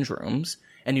change rooms,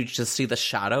 and you just see the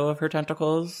shadow of her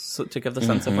tentacles to give the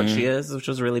sense of what she is, which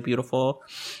was really beautiful.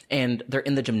 And they're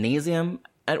in the gymnasium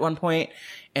at one point,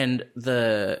 and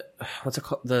the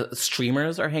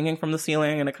streamers are hanging from the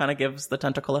ceiling, and it kind of gives the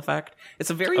tentacle effect.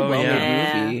 It's a very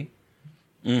well-made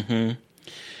movie.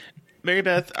 Mary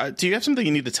Beth, do you have something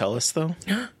you need to tell us, though?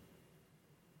 Are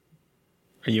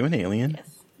you an alien?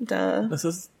 Yes. Duh.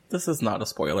 This is not a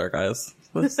spoiler, guys.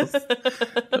 We're a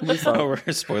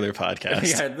spoiler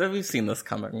podcast. Yeah, we've seen this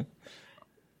coming.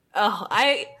 Oh,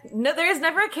 there is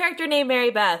never a character named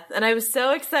Mary Beth, and I was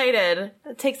so excited.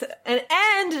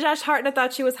 And Josh Hartnett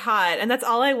thought she was hot, and that's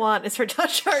all I want is for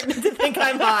Josh Hartnett to think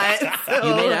I'm hot. So.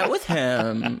 You made out with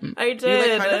him. I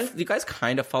did. You guys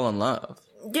kind of fall in love.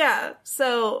 Yeah,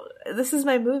 so this is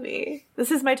my movie.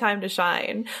 This is my time to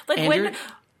shine. Like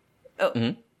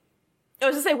I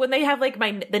was just saying, when they have like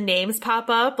the names pop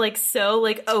up, like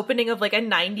like opening of like a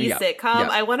 90s sitcom,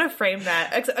 I want to frame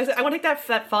that. I want to take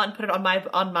that font and put it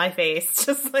on my face.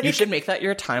 Just like you should make that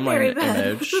your timeline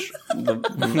image.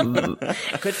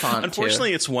 Good font.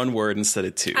 Unfortunately, it's one word instead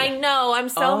of 2. I know. I'm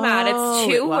so mad.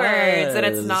 It's 2 words and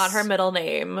it's not her middle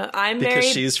name. Because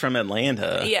she's from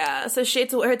Atlanta. Yeah, so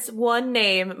it's one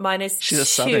name minus she's 2, a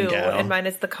Southern gal. And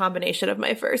minus the combination of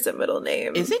my first and middle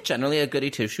name. Is it generally a goody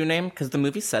two-shoe name? Because the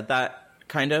movie said that.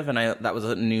 Kind of, and that was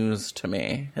news to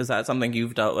me. Is that something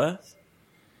you've dealt with?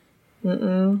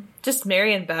 Mm-mm. Just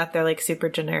Mary and Beth, they're like super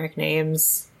generic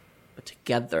names. But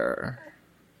together,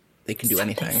 they can do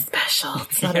anything special.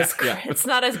 It's not it's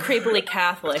not as creepily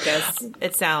Catholic as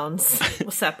it sounds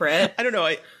separate. I don't know.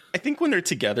 I think when they're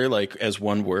together, like as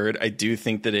one word, I do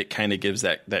think that it kind of gives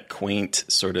that quaint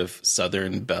sort of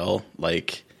Southern belle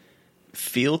like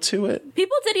feel to it.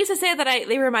 People did used to say that I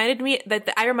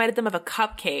reminded them of a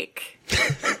cupcake.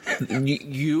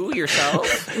 You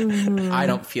yourself? I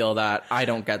don't feel that. I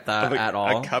don't get that at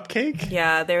all. A cupcake?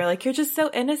 Yeah, they were like, you're just so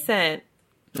innocent.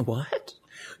 What?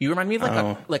 You remind me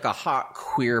of like a hot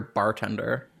queer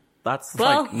bartender. That's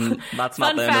not the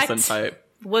innocent type.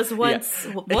 Was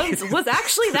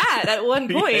actually that at one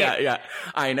point. Yeah.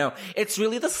 I know. It's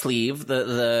really the sleeve,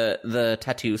 the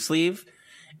tattoo sleeve.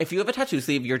 If you have a tattoo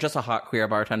sleeve, you're just a hot queer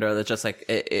bartender that's just like,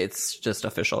 it's just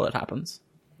official. It happens.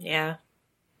 Yeah.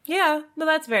 Yeah. No,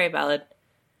 that's very valid.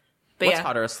 But what's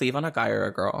hotter, a sleeve on a guy or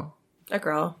a girl? A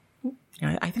girl.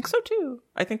 Yeah, I think so too.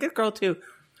 I think a girl too.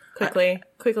 I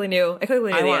quickly knew the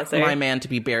answer. I want my man to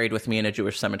be buried with me in a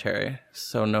Jewish cemetery.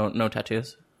 So no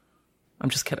tattoos.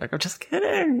 I'm just kidding.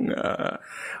 We're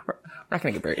not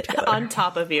going to get buried together. On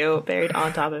top of you. Buried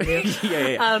on top of you.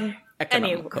 Yeah.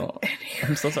 Economical.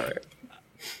 I'm so sorry.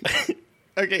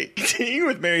 Okay, continuing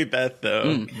with Mary Beth,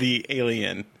 though, the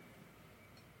alien.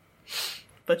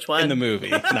 Which one? In the movie,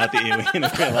 not the alien in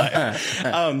real life.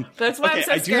 That's why I'm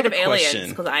so scared of aliens,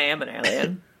 because I am an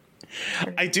alien.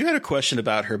 I do have a question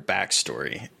about her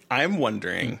backstory. I'm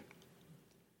wondering,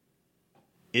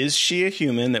 is she a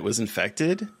human that was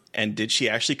infected? And did she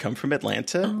actually come from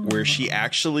Atlanta, where she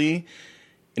actually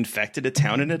infected a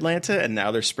town in Atlanta, and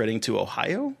now they're spreading to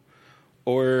Ohio?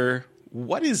 Or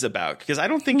what is about? Because I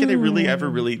don't think they really ever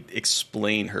really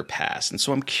explain her past, and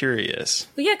so I'm curious.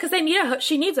 Well, yeah, because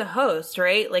she needs a host,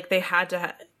 right? Like they had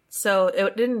to. So they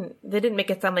didn't make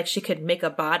it sound like she could make a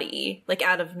body like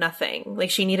out of nothing. Like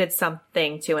she needed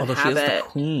something to inhabit. Although she is the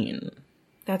queen.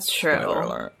 That's true. Spoiler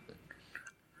alert.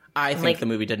 I think the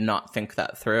movie did not think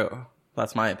that through.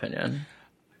 That's my opinion.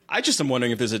 I just am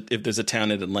wondering if there's a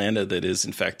town in Atlanta that is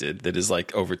infected, that is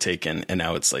like overtaken, and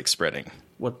now it's like spreading.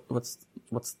 What's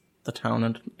the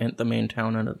town in the main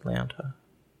town in Atlanta?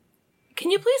 Can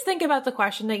you please think about the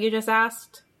question that you just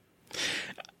asked?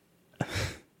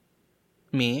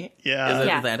 Me? Yeah. Is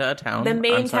Atlanta a town? The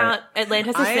main town.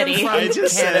 Atlanta's a city. I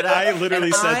just said, I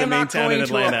literally said the main town in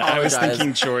Atlanta. I was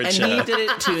thinking Georgia. And he did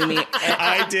it to me.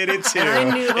 I did it too. And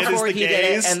I knew before he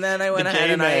did it. And then I went ahead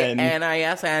and I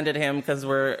yes-anded him because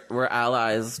we're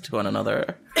allies to one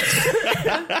another.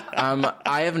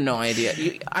 I have no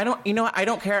idea. I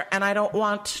don't care, and I don't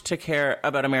want to care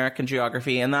about American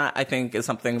geography, and that I think is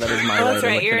something that is my. Oh, that's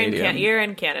right. You're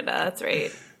in Canada. That's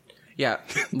right. Yeah,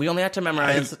 we only had to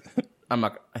memorize.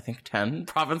 I think 10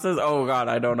 provinces. Oh God,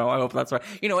 I don't know. I hope that's right.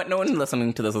 You know what? No one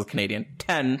listening to this is Canadian.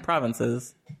 10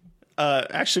 provinces.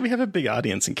 Actually, we have a big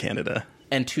audience in Canada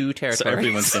and 2 territories. So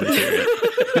everyone's going to hear it.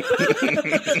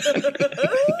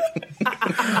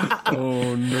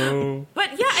 Oh no!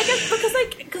 But yeah, I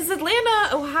guess because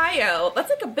Atlanta, Ohio, that's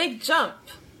like a big jump.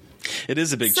 It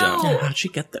is a big jump. Yeah, how'd she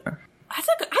get there? I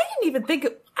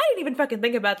didn't even fucking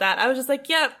think about that. I was just like,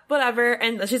 yeah, whatever.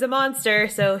 And she's a monster,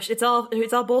 so it's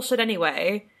all bullshit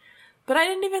anyway. But I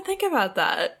didn't even think about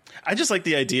that. I just like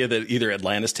the idea that either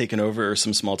Atlanta's taken over or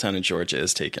some small town in Georgia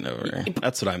is taken over.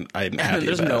 That's what I'm happy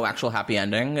There's about. no actual happy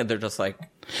ending. They're just like,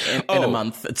 in a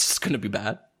month, it's just going to be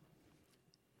bad.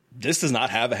 This does not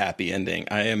have a happy ending.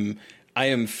 I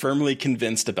am firmly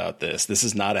convinced about this. This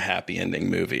is not a happy ending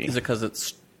movie. Is it because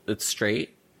it's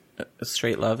straight?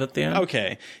 Straight love at the end?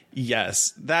 Okay.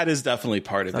 Yes, that is definitely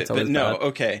part of it. But no,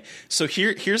 okay. So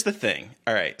here's the thing.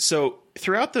 All right. So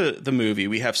throughout the movie,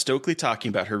 we have Stokely talking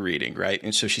about her reading, right?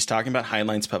 And so she's talking about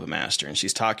Heinlein's Puppet Master, and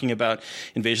she's talking about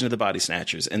Invasion of the Body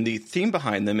Snatchers. And the theme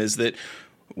behind them is that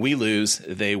we lose,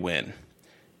 they win.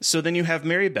 So then you have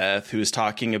Mary Beth, who is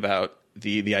talking about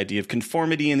the idea of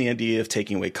conformity and the idea of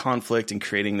taking away conflict and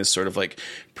creating this sort of like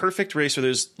perfect race where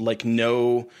there's like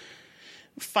no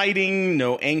fighting,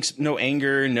 no angst, no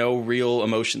anger, no real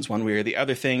emotions one way or the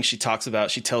other thing. She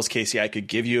tells Casey, I could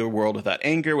give you a world without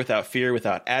anger, without fear,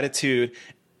 without attitude.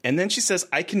 And then she says,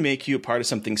 I can make you a part of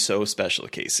something so special,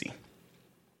 Casey.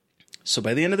 So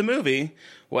by the end of the movie,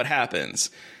 what happens?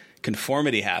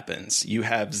 Conformity happens. You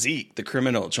have Zeke, the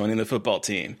criminal, joining the football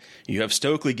team. You have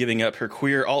Stokely giving up her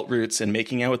queer alt roots and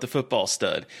making out with the football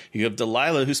stud. You have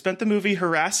Delilah, who spent the movie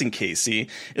harassing Casey,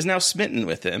 is now smitten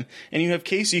with him. And you have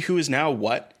Casey, who is now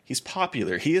what? He's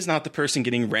popular. He is not the person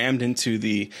getting rammed into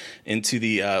the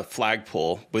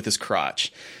flagpole with his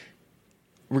crotch.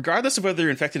 Regardless of whether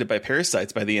they're infected by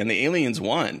parasites, by the end, the aliens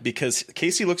won, because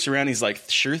Casey looks around, he's like,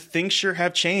 things sure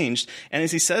have changed. And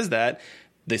as he says that,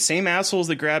 the same assholes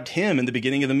that grabbed him in the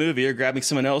beginning of the movie are grabbing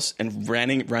someone else and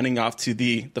running off to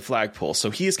the flagpole.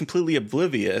 So he is completely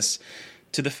oblivious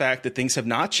to the fact that things have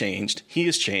not changed. He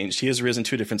has changed. He has risen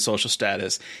to a different social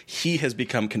status. He has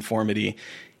become conformity.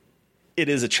 It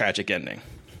is a tragic ending.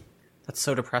 That's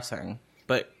so depressing.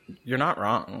 But you're not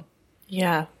wrong.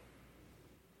 Yeah.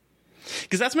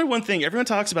 Because that's my one thing. Everyone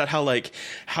talks about how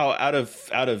out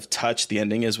of touch the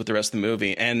ending is with the rest of the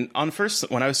movie. And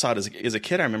when I saw it as a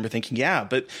kid, I remember thinking, yeah,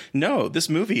 but no, this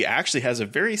movie actually has a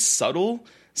very subtle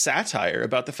satire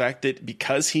about the fact that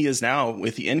because he is now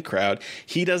with the in crowd,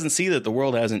 he doesn't see that the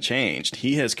world hasn't changed.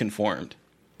 He has conformed.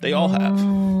 They all have.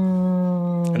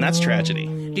 And that's tragedy.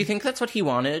 Do you think that's what he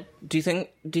wanted? Do you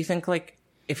think like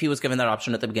if he was given that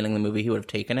option at the beginning of the movie, he would have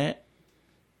taken it?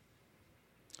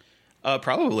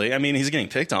 Probably. I mean, he's getting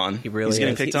picked on. He really is. He's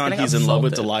getting picked on. He's in love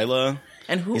with Delilah.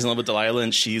 He's in love with Delilah,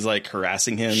 and she's like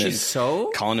harassing him. She's and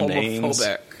so calling him names.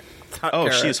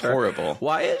 Homophobic. She is horrible.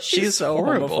 Why is she so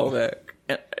horrible?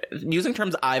 Homophobic? Using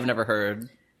terms I've never heard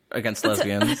against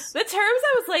lesbians. The terms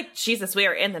I was like, Jesus, we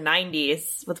are in the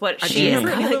 90s with what she is.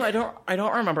 I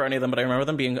don't remember any of them, but I remember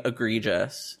them being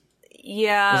egregious.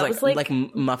 Yeah, it was like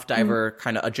Muff Diver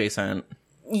kind of adjacent.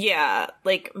 Yeah,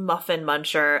 like Muffin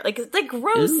Muncher, like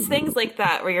gross things like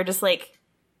that, where you're just like,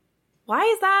 why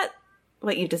is that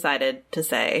what you decided to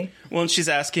say? Well, and she's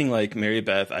asking like, Mary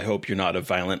Beth, I hope you're not a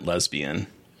violent lesbian.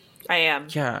 I am.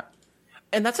 Yeah,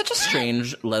 and that's such a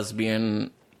strange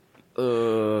lesbian,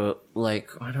 like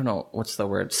I don't know what's the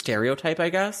word, stereotype, I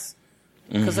guess.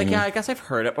 Because like I guess I've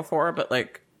heard it before, but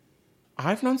like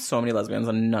I've known so many lesbians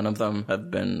and none of them have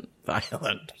been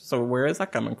violent. So where is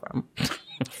that coming from?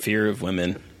 Fear of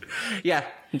women. Yeah,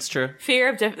 it's true.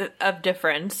 Fear of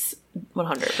difference,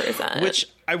 100%. Which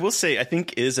I will say, I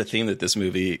think is a theme that this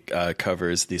movie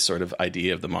covers, the sort of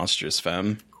idea of the monstrous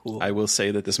femme. Cool. I will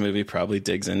say that this movie probably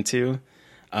digs into.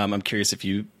 I'm curious if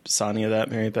you saw any of that,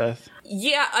 Mary Beth.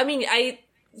 Yeah, I mean,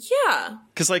 yeah.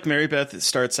 Because like Mary Beth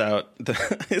starts out,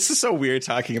 this is so weird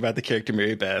talking about the character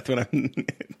Mary Beth when I'm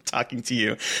talking to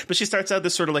you, but she starts out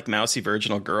this sort of like mousy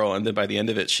virginal girl, and then by the end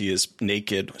of it, she is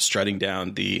naked, strutting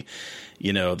down the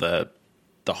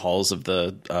halls of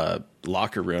the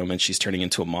locker room, and she's turning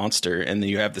into a monster. And then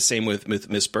you have the same with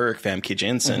Miss Burke, Famke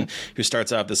Janssen, who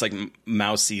starts out this like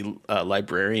mousy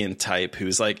librarian type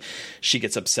who's like, she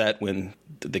gets upset when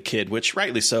the kid, which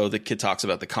rightly so, the kid talks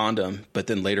about the condom, but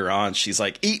then later on she's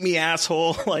like, eat me,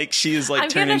 asshole. Like she's like, I'm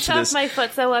turning gonna into this. shove my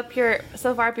foot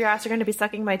so far up your ass, you're gonna be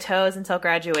sucking my toes until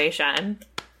graduation.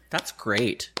 That's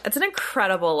great. It's an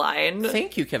incredible line.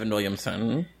 Thank you, Kevin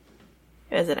Williamson.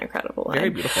 It is an incredible line. Very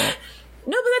beautiful.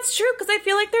 No, but that's true, because I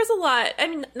feel like there's a lot. I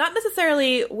mean, not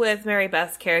necessarily with Mary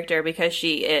Beth's character, because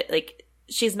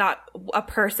she's not a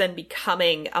person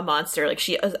becoming a monster. Like,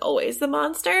 she is always the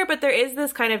monster, but there is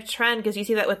this kind of trend, because you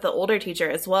see that with the older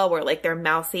teacher as well, where like they're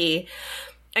mouthy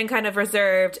and kind of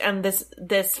reserved, and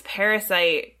this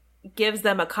parasite gives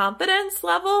them a confidence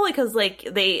level, because like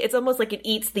it's almost like it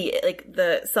eats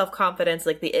the self-confidence,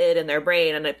 like the id in their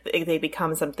brain, and they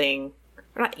become something.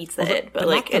 Or not eats the id, but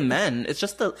like not the men. It's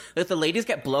just the ladies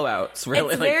get blowouts.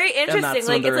 Really, it's very interesting. Like, it's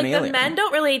like the men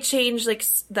don't really change like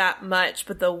that much,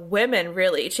 but the women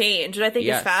really change. And I think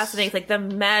it's fascinating. Like, the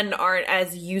men aren't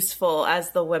as useful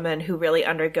as the women who really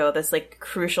undergo this like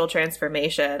crucial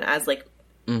transformation as like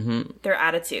their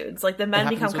attitudes. Like, the men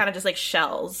become kind of just like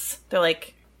shells. They're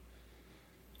like,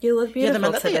 you look beautiful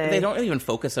the men today. They don't even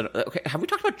focus on. Okay, have we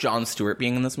talked about Jon Stewart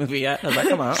being in this movie yet? Has that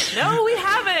come out? No, we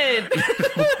haven't.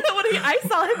 I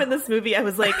saw him in this movie. I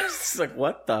was like, it's like,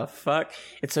 what the fuck?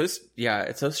 It's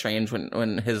so strange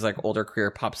when his like older career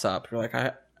pops up. You're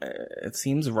like, it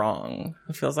seems wrong.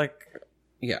 It feels like,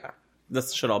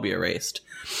 this should all be erased.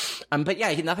 But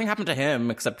yeah, nothing happened to him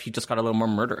except he just got a little more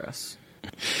murderous.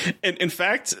 And in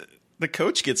fact, the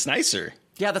coach gets nicer.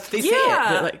 Yeah, they say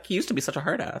it. Like, he used to be such a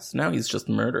hard ass. Now he's just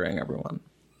murdering everyone.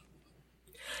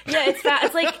 Yeah, it's that.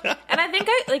 It's like, and I think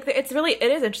it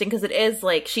is interesting, because it is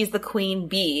like she's the queen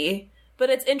bee, but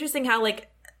it's interesting how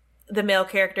like the male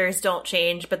characters don't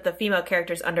change, but the female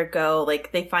characters undergo,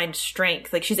 like, they find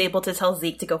strength. Like, she's able to tell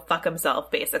Zeke to go fuck himself,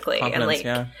 basically, and like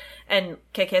and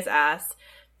kick his ass,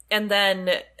 and then.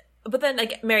 But then,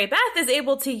 like, Mary Beth is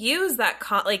able to use that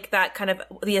kind of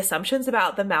the assumptions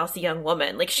about the mousy young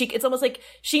woman. Like, it's almost like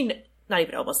not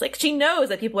even almost like, she knows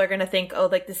that people are going to think, oh,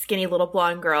 like, the skinny little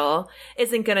blonde girl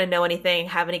isn't going to know anything,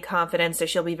 have any confidence, so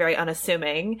she'll be very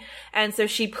unassuming. And so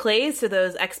she plays to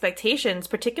those expectations,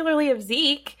 particularly of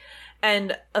Zeke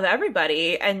and of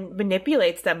everybody, and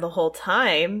manipulates them the whole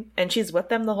time, and she's with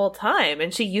them the whole time,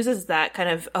 and she uses that kind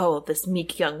of, oh, this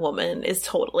meek young woman is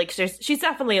totally, like, she's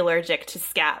definitely allergic to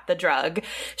scat, the drug.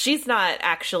 She's not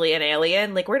actually an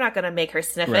alien. Like, we're not going to make her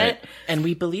sniff it. And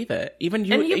we believe it. Even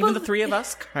the three of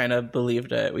us kind of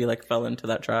believed it. We like fell into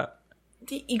that trap.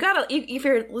 You gotta, if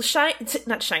you're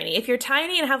not shiny, if you're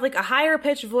tiny and have like a higher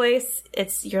pitched voice,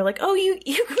 you're like, oh, you could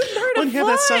learn to fly. You have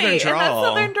that southern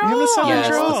drawl. The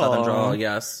southern drawl,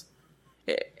 yes.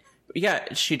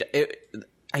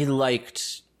 I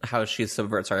liked how she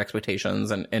subverts our expectations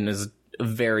and is a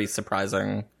very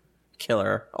surprising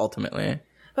killer, ultimately.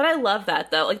 But I love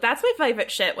that, though. Like, that's my favorite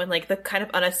shit, when, like, the kind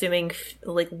of unassuming,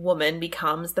 like, woman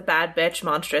becomes the bad bitch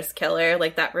monstrous killer,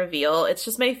 like, that reveal. It's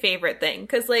just my favorite thing,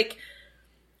 because, like,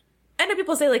 I know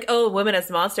people say, like, oh, women as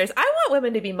monsters. I want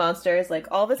women to be monsters, like,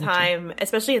 all the time,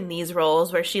 especially in these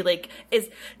roles where she, like, is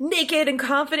naked and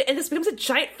confident and just becomes a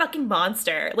giant fucking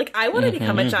monster. Like, I want to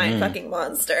become a giant fucking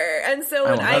monster. And so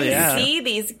when I see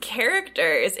these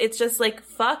characters, it's just like,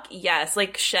 fuck yes.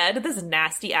 Like, shed this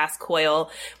nasty ass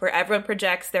coil where everyone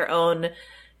projects their own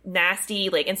nasty,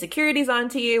 like, insecurities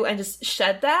onto you, and just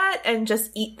shed that and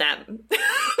just eat them.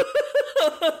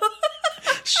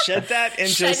 Shed that and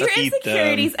Shed just your eat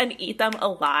insecurities them. and eat them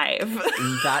alive.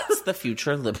 That's the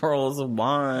future liberals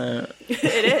want.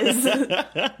 It is.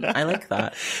 I like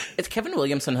that. Kevin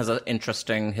Williamson has an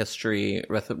interesting history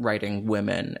with writing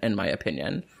women, in my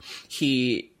opinion.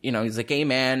 He's a gay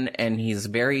man, and he's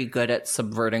very good at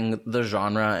subverting the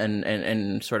genre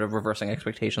and sort of reversing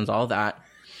expectations, all that.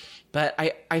 But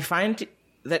I find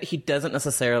that he doesn't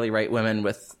necessarily write women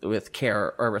with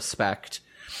care or respect.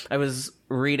 I was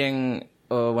reading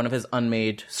one of his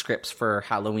unmade scripts for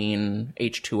Halloween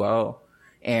H2O,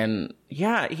 and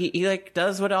he like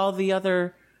does what all the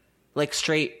other like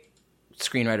straight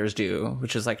screenwriters do,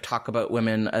 which is like talk about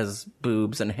women as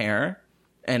boobs and hair.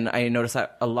 And I notice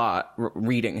that a lot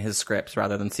reading his scripts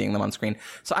rather than seeing them on screen.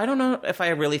 So I don't know if I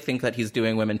really think that he's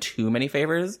doing women too many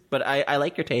favors, but I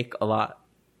like your take a lot.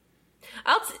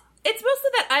 It's mostly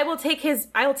that I will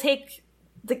take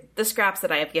the scraps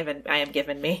that I am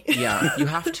given me. Yeah, you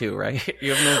have to, right?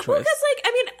 You have no choice. Well,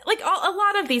 because a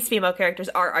lot of these female characters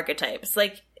are archetypes.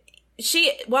 Like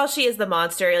while she is the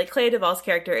monster, like Clea Duvall's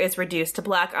character is reduced to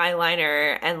black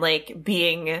eyeliner and like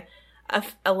being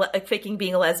faking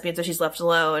being a lesbian, so she's left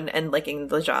alone and liking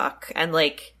the jock, and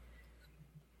like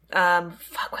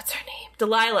what's her name?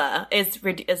 Delilah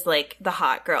is like the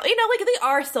hot girl. You know, like they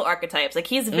are still archetypes. Like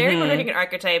he's very living in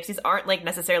archetypes. These aren't like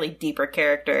necessarily deeper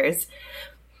characters.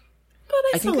 But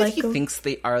I think that he thinks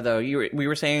they are, though. We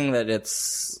were saying that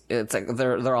it's like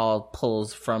they're all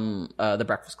pulls from the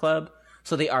Breakfast Club,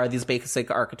 so they are these basic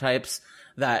archetypes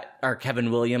that are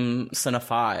Kevin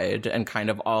Williamsonified and kind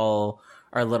of all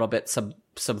are a little bit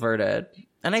subverted.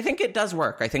 And I think it does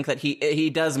work. I think that he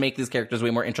does make these characters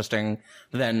way more interesting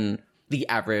than the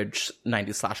average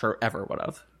 90s slasher ever would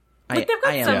have. Like they've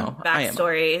got some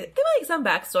backstory. They have like some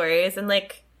backstories and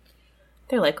like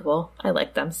they're likable. I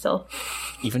like them still.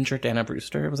 Even Jordana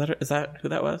Brewster? Is that who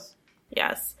that was?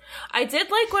 Yes. I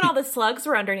did like when all the slugs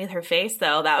were underneath her face,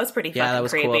 though. That was pretty fucking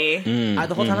creepy. Cool.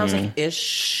 The whole time I was like, is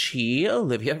she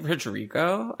Olivia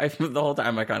Rodrigo? The whole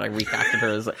time I kind of recasted her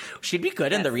as she'd be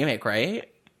good in the remake, right?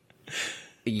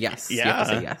 Yes. Yeah. You have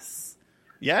to say yes.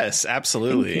 Yes,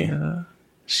 absolutely.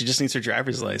 She just needs her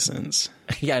driver's license.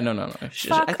 Yeah, no.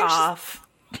 Fuck off.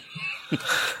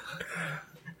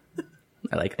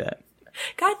 I like that.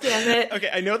 God damn it.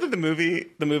 Okay, I know that the movie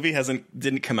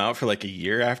didn't come out for like a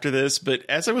year after this, but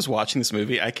as I was watching this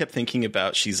movie, I kept thinking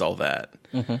about She's All That.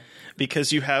 Mm-hmm.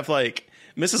 Because you have like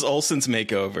Mrs. Olsen's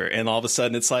makeover, and all of a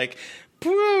sudden it's like,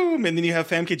 boom, and then you have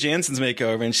Famke Janssen's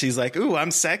makeover, and she's like, ooh, I'm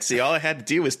sexy. All I had to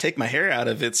do was take my hair out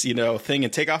of its, thing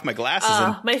and take off my glasses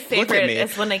and my favorite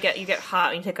is when you get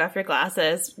hot and you take off your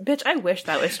glasses. Bitch, I wish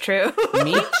that was true.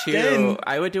 Me too.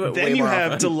 I would do it way more often. Then you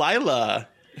have Delilah,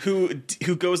 who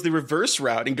goes the reverse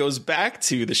route and goes back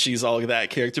to the She's All That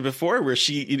character before, where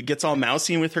she gets all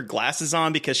mousy with her glasses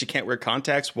on because she can't wear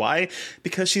contacts. Why?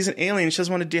 Because she's an alien. She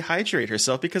doesn't want to dehydrate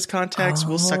herself because contacts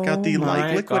will suck out the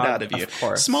light liquid out of you.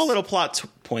 Small little plot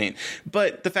point.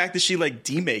 But the fact that she like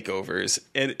demakeovers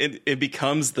and it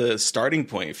becomes the starting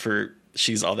point for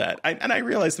She's All That. I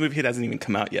realized the movie hasn't even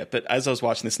come out yet, but as I was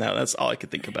watching this now, that's all I could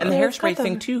think about. And the hairspray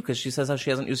thing, too, because she says how she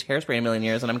hasn't used hairspray in a million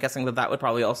years, and I'm guessing that would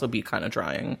probably also be kind of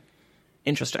drying.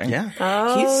 Interesting. Yeah.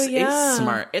 Oh, He's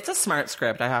smart. It's a smart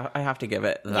script. I have to give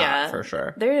it that for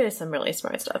sure. There is some really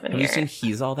smart stuff in here. Have you seen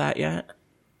He's All That yet?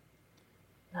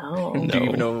 No. Do you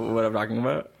even know what I'm talking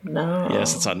about? No.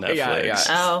 Yes, it's on Netflix. Yeah.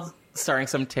 Oh. Starring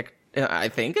I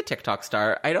think a TikTok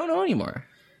star. I don't know anymore.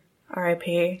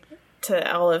 R.I.P.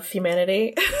 to all of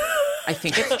humanity. I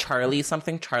think it's Charlie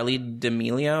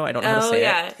D'Amelio. I don't know how to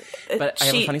say it. But I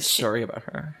have a funny story about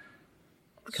her.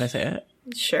 Can I say it?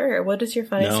 Sure. What is your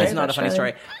funny story? It's not a funny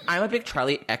story. I'm a big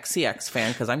Charlie XCX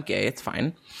fan because I'm gay. It's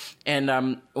fine.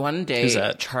 And one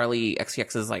day, Charlie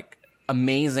XCX's like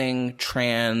amazing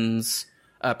trans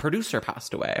producer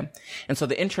passed away. And so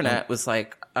the internet was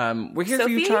like, we're here for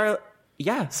you, Charlie.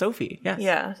 Yeah, Sophie. Yes.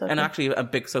 Yeah, Sophie. And actually a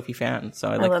big Sophie fan. So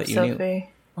I like that you Sophie. knew.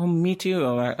 Oh, me too.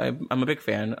 I'm a big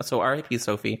fan. So R.I.P.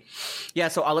 Sophie. Yeah,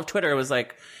 so all of Twitter was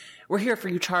like, we're here for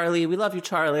you, Charlie. We love you,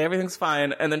 Charlie. Everything's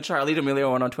fine. And then Charlie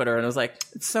D'Amelio went on Twitter and was like,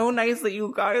 it's so nice that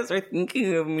you guys are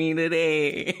thinking of me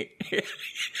today.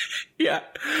 Yeah.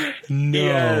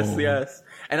 No. Yes.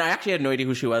 And I actually had no idea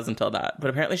who she was until that.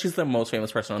 But apparently she's the most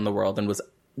famous person in the world and was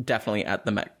definitely at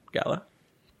the Met Gala.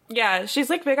 Yeah, she's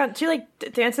like big on. She like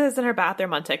dances in her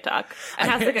bathroom on TikTok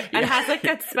and has like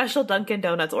a special Dunkin'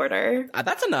 Donuts order.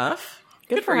 That's enough.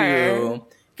 Good for her. You.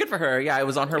 Good for her. Yeah, I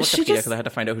was on her Wikipedia because I had to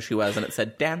find out who she was, and it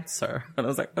said dancer, and I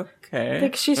was like, okay.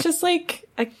 Like she's just like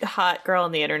a hot girl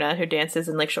on the internet who dances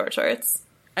in like short shorts.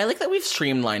 I like that we've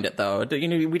streamlined it though.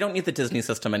 We don't need the Disney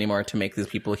system anymore to make these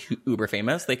people uber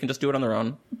famous. They can just do it on their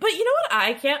own. But you know what?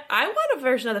 I want a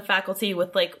version of the Faculty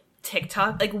with like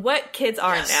TikTok, like what kids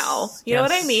are now. You know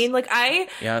what I mean? Like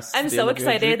I'm so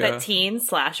excited that teen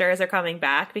slashers are coming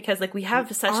back because like we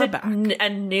have such a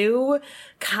new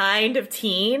kind of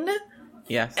teen.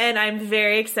 Yes. And I'm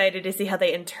very excited to see how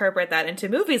they interpret that into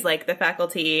movies like The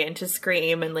Faculty and to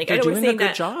Scream and like they're doing a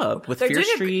good job with Fear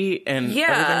Street and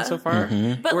everything so far.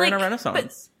 Mm-hmm. But we're in a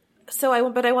renaissance. I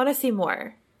want to see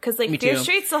more. Because like Fear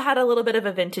Street still had a little bit of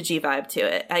a vintagey vibe to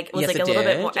it. Like, it was like a little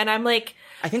bit more, and I'm like,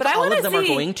 I think all of them are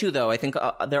going to though. I think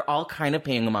they're all kind of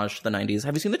paying homage to the 90s.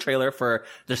 Have you seen the trailer for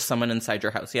There's Someone Inside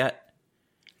Your House yet?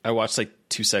 I watched like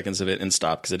 2 seconds of it and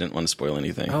stopped because I didn't want to spoil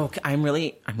anything. Oh, I'm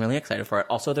really excited for it.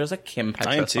 Also, there's a Kim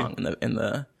Petras song in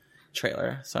the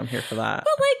trailer, so I'm here for that.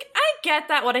 But like, I get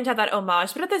that wanting to have that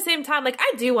homage, but at the same time, like,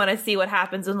 I do want to see what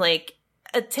happens when like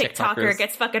a TikToker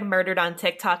gets fucking murdered on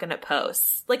TikTok and it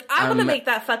posts. Like, I want to make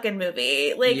that fucking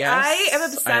movie. Like, yes, I am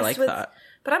obsessed with that.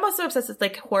 But I'm also obsessed with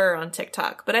like horror on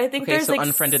TikTok. But I think there's like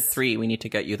Unfriended 3. We need to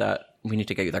get you that. We need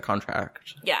to get you that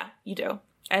contract. Yeah, you do.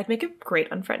 I'd make a great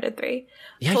Unfriended 3.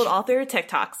 Yeah, told all through your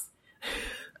TikToks.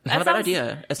 Not a bad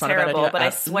idea. It's not terrible, a bad idea. But I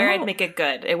swear I'd make it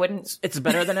good. It wouldn't. It's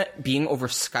better than it being over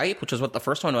Skype, which is what the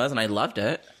first one was, and I loved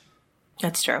it.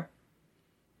 That's true.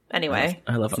 Anyway,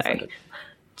 I love Unfriended.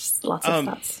 Just lots of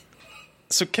thoughts.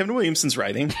 So Kevin Williamson's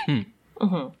writing,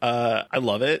 I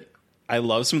love it. I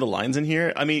love some of the lines in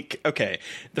here. I mean, okay,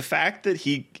 the fact that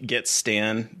he gets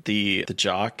Stan, the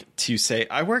jock, to say,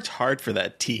 I worked hard for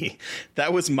that D.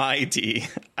 That was my D.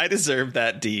 I deserve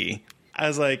that D. I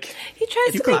was like, he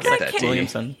tries to make that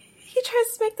Williamson. He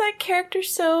tries to make that character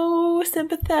so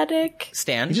sympathetic.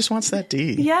 Stan? He just wants that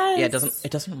D. Yes. Yeah,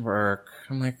 it doesn't work.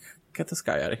 I'm like, get this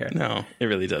guy out of here. No, it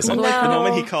really doesn't. No. The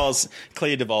moment he calls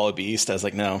Clea Duvall a beast, I was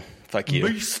like, no, fuck you.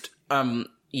 Beast.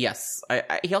 Yes.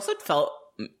 He also felt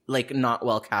like not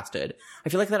well casted. I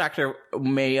feel like that actor I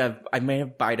may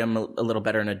have buyed him a little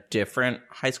better in a different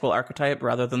high school archetype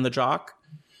rather than the jock.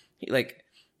 I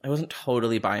wasn't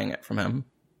totally buying it from him.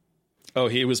 Oh,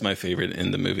 he was my favorite in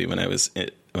the movie when I was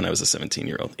a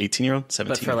 17-year-old, 18-year-old,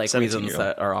 17. But for like reasons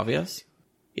that are obvious.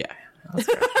 Yeah.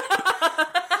 That's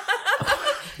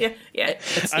fair. Yeah.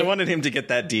 I wanted him to get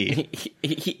that D.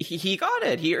 He got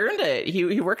it. He earned it.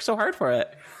 He worked so hard for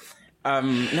it.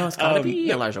 No, it's gotta be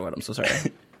Elijah Wood. I'm so sorry.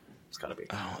 It's gotta be.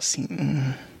 Oh, see,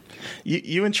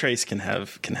 you and Trace can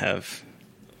have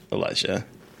Elijah.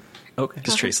 Okay,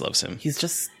 because Trace loves him. He's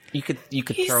just you could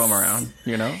throw him around.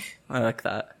 You know, I like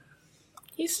that.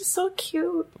 He's just so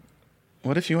cute.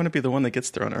 What if you want to be the one that gets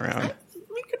thrown around?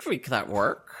 We could make that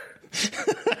work.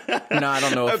 No, I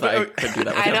don't know if I could do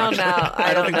that with him. I don't know.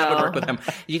 I don't think that would work with him.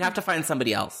 You'd have to find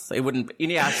somebody else. It wouldn't.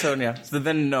 Yeah. So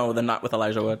then not with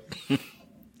Elijah Wood.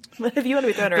 If you want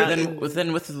to be thrown around,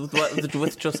 then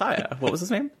with Josiah. What was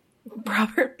his name?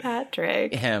 Robert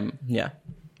Patrick. Him. Yeah.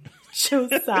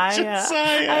 Josiah.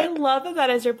 I love that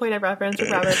is your point of reference with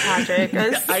Robert Patrick.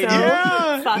 It's so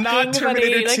fucking not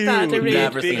Terminator funny. 2,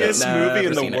 the biggest movie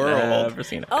in the world. Never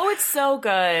seen it. Oh, it's so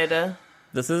good.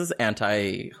 This is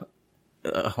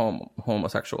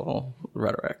homosexual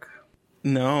rhetoric.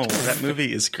 No, that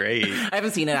movie is great. I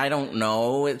haven't seen it. I don't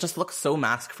know. It just looks so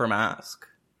mask for mask.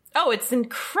 Oh, it's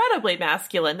incredibly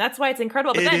masculine. That's why it's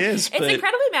incredible. But it's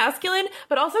incredibly masculine,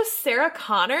 but also Sarah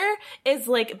Connor is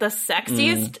like the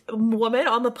sexiest woman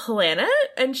on the planet,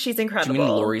 and she's incredible. Do you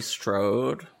mean Laurie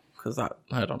Strode? Because I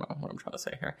don't know what I'm trying to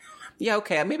say here. Yeah,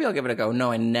 okay, maybe I'll give it a go.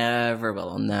 No, I never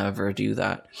will. I'll never do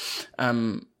that.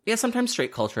 Yeah, sometimes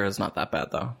straight culture is not that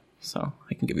bad, though. So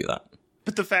I can give you that.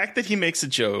 But the fact that he makes a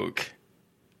joke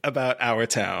about Our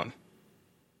Town,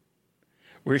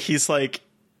 where he's like,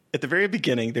 at the very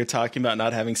beginning, they're talking about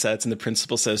not having sets, and the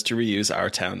principal says to reuse Our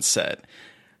Town's set.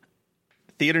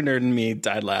 Theater nerd in me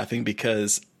died laughing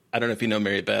because, I don't know if you know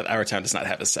Mary Beth, Our Town does not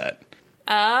have a set.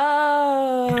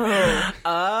 Oh,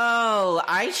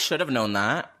 I should have known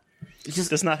that. It just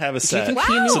does not have a set. Do you think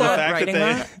he knew that writing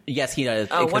that? Yes, he does.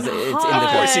 Because it's in the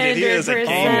Of course he did. He is like,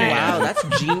 oh, wow,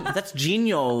 that's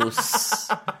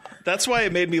genius. That's why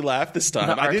it made me laugh this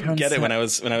time. I didn't get it when I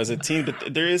was a teen,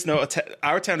 but there is no.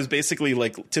 Our Town is basically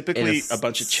like typically a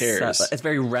bunch of chairs. It's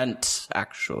very Rent,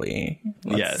 actually.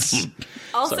 Yes.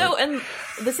 Also, and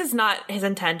this is not his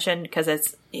intention because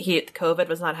COVID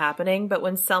was not happening. But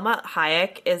when Selma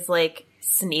Hayek is like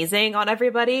sneezing on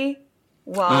everybody,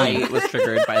 I was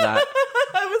triggered by that.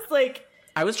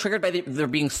 I was triggered by there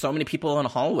being so many people in a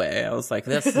hallway. I was like,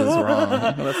 this is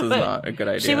wrong. This is not a good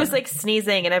idea. She was like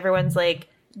sneezing, and everyone's like.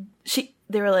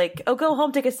 They were like, "Oh, go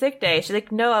home, take a sick day." She's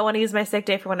like, "No, I want to use my sick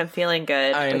day for when I'm feeling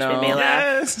good." I know. Which made me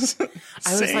laugh. Yes.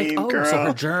 I was like, "Oh, girl. So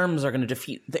her germs are going to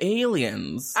defeat the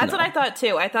aliens." That's what I thought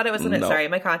too. I thought it was gonna. Sorry,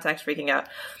 my contact's freaking out.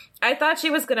 I thought she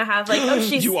was gonna have like, "Oh,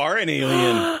 she's you are an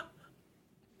alien."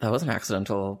 That was an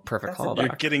accidental perfect callback.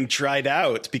 You're getting dried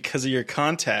out because of your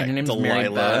contact. And your name's Delilah. Mary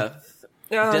Beth.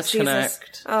 Oh, Disconnect.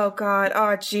 Jesus. Oh God.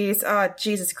 Oh jeez. Oh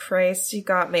Jesus Christ. You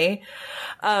got me.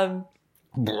 What am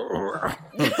I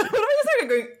just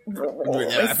going?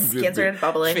 My skin started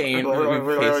bubbling.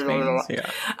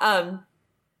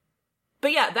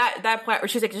 But yeah, that point where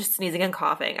she's like just sneezing and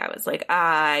coughing, I was like,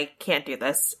 I can't do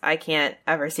this. I can't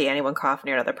ever see anyone cough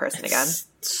near another person again.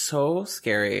 So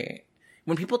scary.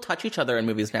 When people touch each other in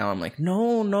movies now, I'm like,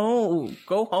 no,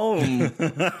 go home.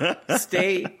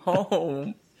 Stay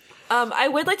home. I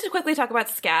would like to quickly talk about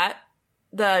Scat,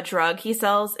 the drug he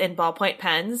sells in ballpoint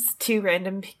pens to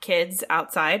random kids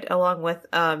outside, along with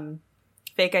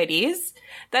fake IDs.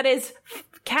 That is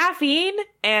caffeine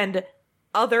and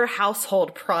other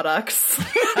household products.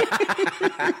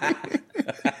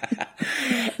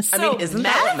 So I mean, isn't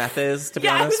that what meth is, to be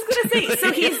honest? I was going to say,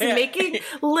 so he's making,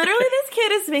 literally this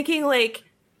kid is making like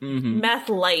meth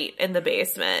light in the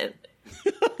basement.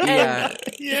 And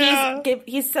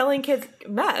he's selling kids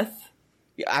meth.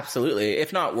 Yeah, absolutely.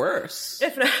 If not worse.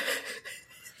 If not. And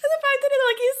the fact that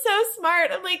he's so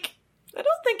smart, I'm like, I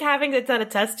don't think having a ton of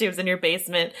test tubes in your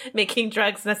basement making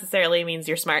drugs necessarily means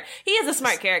you're smart. He is a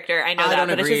smart character. I know that,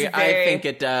 but agree. It's just very... I think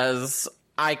it does.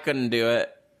 I couldn't do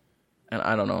it. And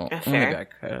I don't know. Fair. Maybe I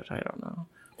could. I don't know.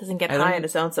 Doesn't get high in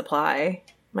its own supply.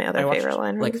 My other favorite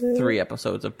line. Like 3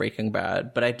 episodes of Breaking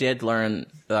Bad, but I did learn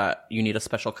that you need a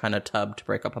special kind of tub to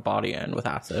break up a body in with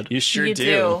acid. You sure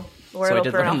do. So I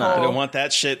did learn that. I don't want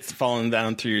that shit falling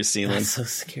down through your ceiling. That's so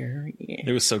scary.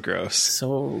 It was so gross.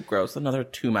 So gross. Another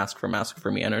 2 mask for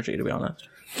me energy, to be honest.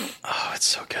 Oh, it's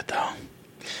so good though.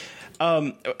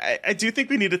 I do think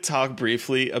we need to talk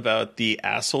briefly about the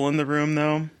asshole in the room,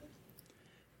 though.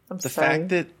 The fact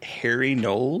that Harry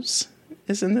Knowles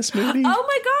is in this movie. Oh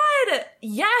my god!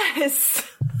 Yes.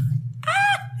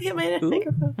 Hit my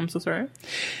microphone. I'm so sorry.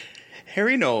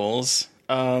 Harry Knowles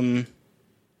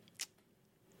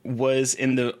was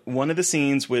in one of the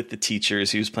scenes with the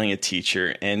teachers. He was playing a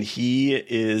teacher, and he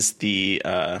is the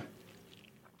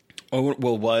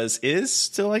is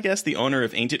still, I guess, the owner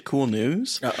of Ain't It Cool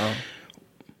News.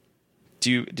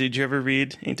 Did you ever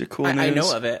read Ain't It Cool News? I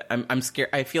know of it. I'm scared.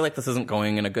 I feel like this isn't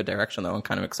going in a good direction, though. I'm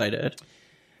kind of excited.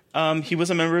 He was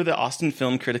a member of the Austin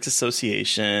Film Critics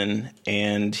Association,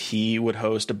 and he would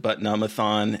host a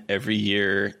button-up-a-thon every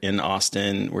year in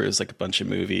Austin, where it was like a bunch of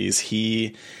movies.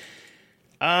 He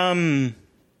was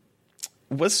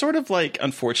sort of like,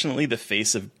 unfortunately, the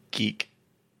face of geek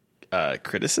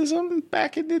criticism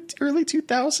back in the early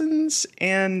 2000s,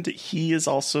 and he is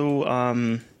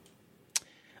also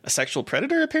a sexual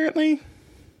predator, apparently,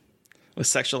 with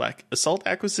sexual assault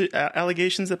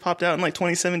allegations that popped out in like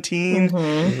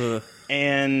 2017.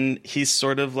 And he's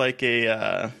sort of like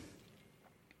I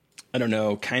don't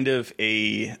know, kind of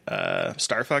a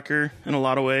starfucker in a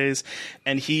lot of ways.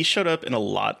 And he showed up in a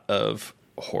lot of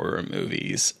horror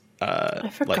movies. I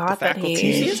forgot like The Faculty. that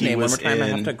he see his name one more time. I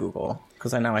have to Google,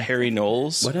 because I know Harry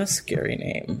Knowles. What a scary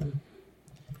name.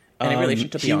 Any relation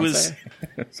to Beyonce?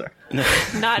 Sorry.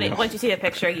 Not once you see a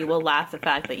picture, you will laugh the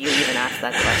fact that you even asked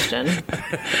that question.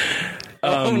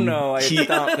 Oh no, I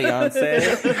thought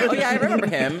Beyonce. Oh yeah, I remember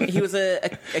him. He was a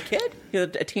kid? He was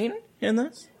a teen in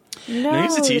this? No,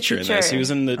 he's a teacher in this. He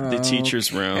was in the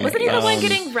teacher's room. Wasn't he the one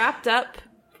getting wrapped up?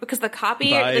 Because the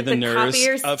copy by the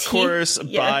nurse, of course,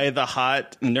 yeah. by the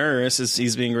hot nurse, as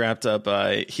he's being wrapped up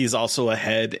by. He's also a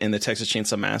head in the Texas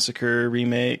Chainsaw Massacre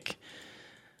remake.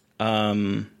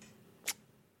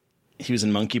 He was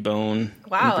in Monkey Bone.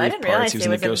 Wow, I didn't realize he was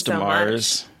in The Ghost of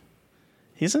Mars.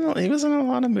 He was in a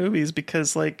lot of movies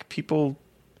because like people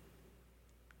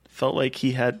felt like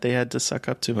they had to suck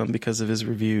up to him because of his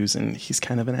reviews, and he's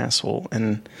kind of an asshole,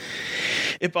 and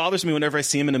it bothers me whenever I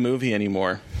see him in a movie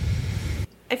anymore.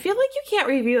 I feel like you can't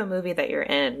review a movie that you're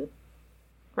in,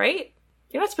 right?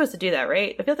 You're not supposed to do that,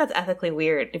 right? I feel like that's ethically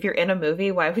weird. If you're in a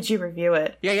movie, why would you review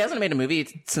it? Yeah, he hasn't made a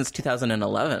movie since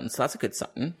 2011, so that's a good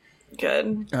sign.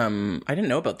 Good. I didn't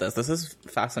know about this. This is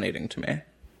fascinating to me.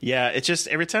 Yeah, it's just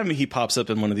every time he pops up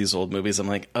in one of these old movies, I'm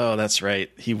like, oh, that's right.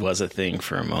 He was a thing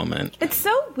for a moment. It's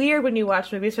so weird when you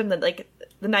watch movies from the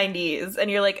 90s and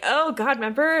you're like, oh, God,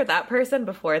 remember that person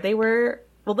before they were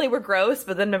gross,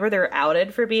 but then remember they were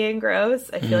outed for being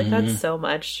gross? I feel like that's so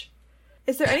much.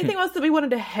 Is there anything else that we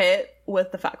wanted to hit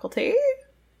with The Faculty?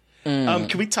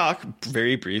 Can we talk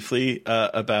very briefly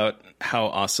about how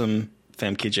awesome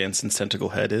Famke Janssen's tentacle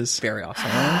head is? Very awesome.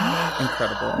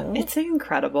 Incredible. It's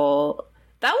incredible.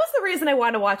 That was the reason I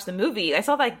wanted to watch the movie. I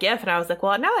saw that GIF and I was like,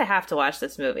 well, now I have to watch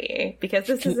this movie because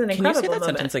this is an incredible Can you say that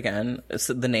moment. sentence again? It's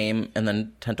the name and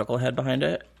then tentacle head behind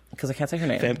it? Because I can't say her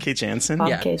name. Famke Janssen?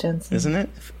 Famke Janssen. Isn't it?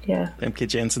 Yeah. Famke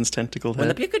Janssen's tentacle head.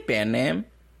 Wouldn't that be a good band name?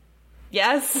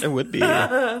 Yes. It would be. What if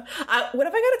I got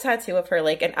a tattoo of her,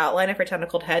 like an outline of her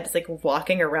tentacled head, just like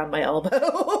walking around my elbow?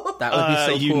 That would be so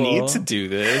cool. You need to do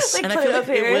this. Like, and I feel like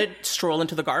it would stroll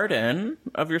into the garden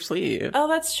of your sleeve. Oh,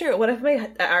 that's true. What if my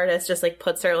artist just like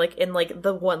puts her like in like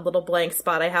the one little blank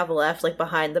spot I have left, like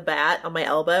behind the bat on my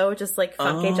elbow, just like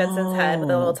Famke Janssen's head with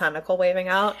a little tentacle waving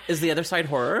out? Is the other side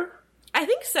horror? I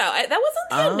think so. That wasn't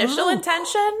the initial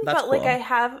intention, but like cool. I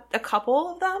have a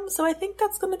couple of them, so I think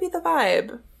that's going to be the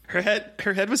vibe.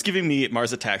 Her head was giving me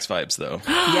Mars Attacks vibes, though.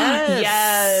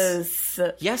 Yes.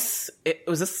 It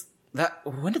was this.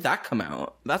 When did that come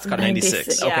out? That's got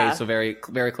 96. Okay, so very,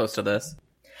 very close to this.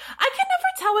 I can never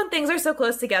tell when things are so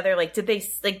close together. Like, did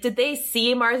they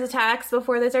see Mars Attacks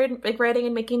before they started like writing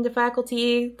and making the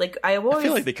faculty? Like, I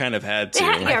feel like they kind of had to.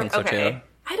 I think so too.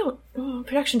 I don't.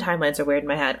 Production timelines are weird in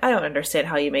my head. I don't understand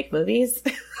how you make movies.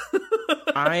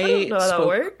 I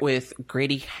spoke with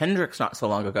Grady Hendrix not so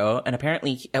long ago, and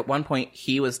apparently at one point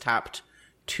he was tapped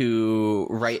to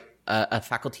write a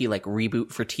faculty like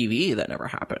reboot for TV that never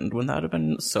happened. Wouldn't that have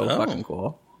been so fucking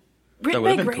cool? Written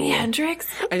by Grady Hendrix?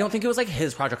 I don't think it was like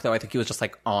his project though. I think he was just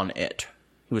like on it.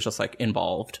 He was just like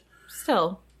involved.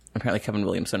 Still, apparently Kevin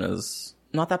Williamson is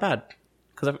not that bad.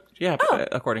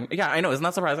 According, I know, isn't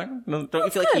that surprising? Don't you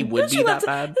feel like he would be that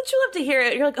bad? Don't you love to hear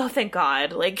it? You're like, oh, thank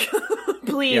God! Like,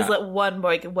 please let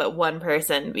one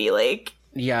person be like.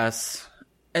 Yes,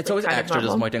 it's always extra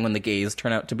disappointing when the gays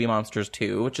turn out to be monsters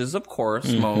too, which is of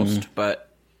course most,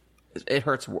 but it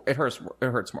hurts. It hurts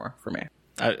more for me.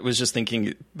 I was just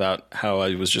thinking about how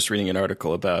I was just reading an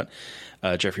article about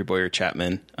Jeffrey Boyer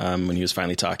Chapman when he was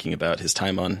finally talking about his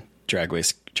time on Drag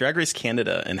Race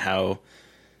Canada and how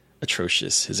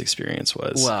atrocious his experience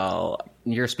was. Well,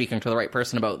 you're speaking to the right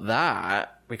person about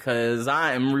that because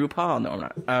I'm RuPaul. No, I'm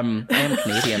not. I am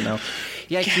Canadian though.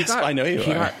 Yeah, I know you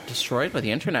He got destroyed by the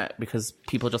internet because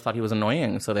people just thought he was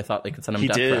annoying, so they thought they could send him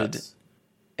death threats.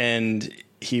 And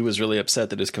he was really upset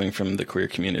that it was coming from the queer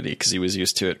community because he was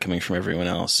used to it coming from everyone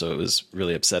else. So it was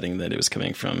really upsetting that it was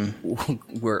coming from.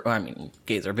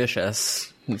 Gays are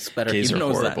vicious. It's better gays he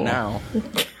knows horrible. That now.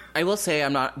 I will say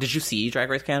I'm not. Did you see Drag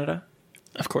Race Canada?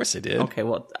 Of course I did. Okay,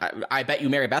 well, I bet you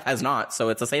Mary Beth has not, so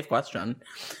it's a safe question.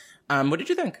 What did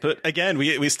you think? But again, we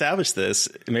established this.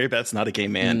 Mary Beth's not a gay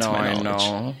man, to my knowledge. I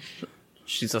know.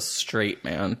 She's a straight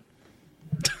man.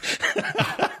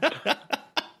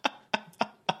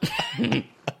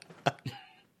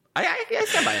 I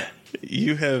stand by it.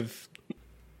 You have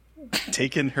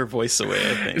taken her voice away,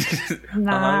 I think.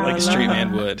 Like a straight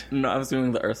man would. No, I was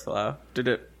doing the Ursula. Did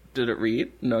it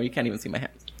read? No, you can't even see my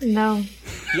hands. No.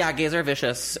 Yeah, gays are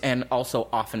vicious and also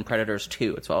often predators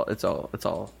too. It's all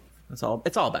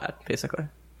bad, basically.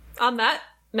 On that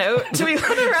note, do we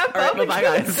want to wrap up? Well, bye,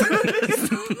 guys.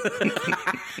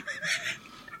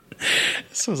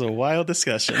 This was a wild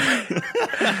discussion.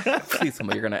 Please tell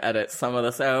me you're going to edit some of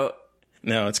this out.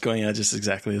 No, it's going out just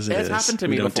exactly as it is. It's happened to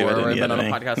me before where I've been on a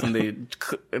podcast and they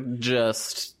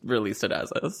just released it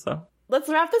as is. So let's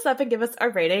wrap this up and give us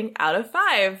our rating out of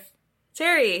 5.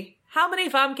 Terry, how many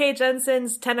Famke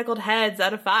Jensen's tentacled heads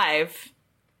out of 5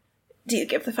 do you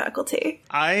give the faculty?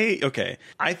 I'm going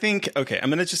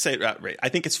to just say it outright. I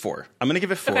think it's 4. I'm going to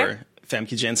give it 4. Okay.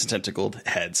 Famke Janssen tentacled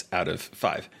heads out of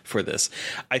 5 for this.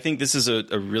 I think this is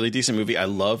a really decent movie. I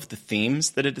love the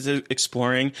themes that it is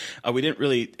exploring. We didn't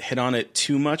really hit on it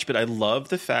too much, but I love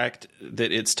the fact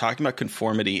that it's talking about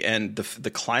conformity, and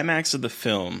the climax of the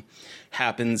film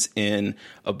happens in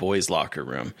a boys' locker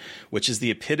room, which is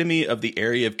the epitome of the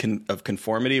area of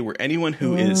conformity where anyone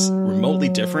who is remotely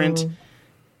different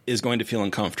is going to feel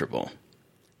uncomfortable.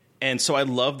 And so I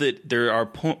love that there are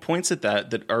points at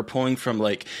that are pulling from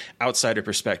like outsider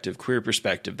perspective, queer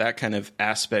perspective, that kind of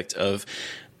aspect of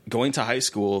going to high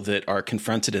school that are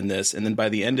confronted in this. And then by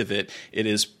the end of it, it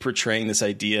is portraying this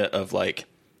idea of like,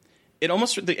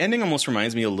 the ending almost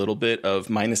reminds me a little bit of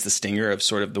minus the stinger of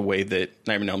sort of the way that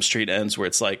Nightmare on Elm Street ends, where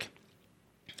it's like,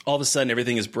 all of a sudden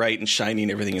everything is bright and shiny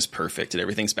and everything is perfect and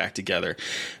everything's back together.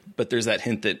 But there's that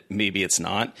hint that maybe it's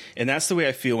not. And that's the way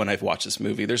I feel when I've watched this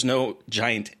movie. There's no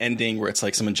giant ending where it's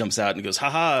like someone jumps out and goes,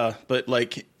 haha. But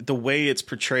like the way it's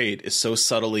portrayed is so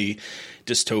subtly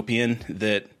dystopian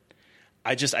that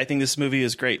I think this movie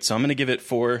is great. So I'm going to give it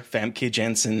 4 Famke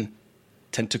Janssen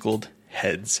tentacled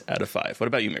heads out of 5. What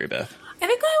about you, Mary Beth? I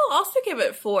think I will also give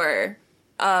it 4.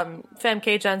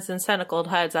 Famke Jensen's tentacled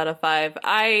heads out of 5.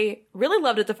 I really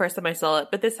loved it the first time I saw it,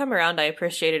 but this time around I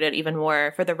appreciated it even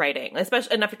more for the writing,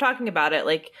 especially. And after talking about it,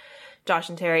 like Josh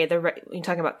and Terry, you're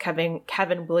talking about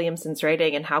Kevin Williamson's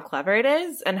writing and how clever it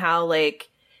is, and how like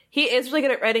he is really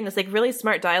good at writing this like really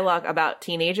smart dialogue about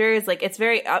teenagers. Like it's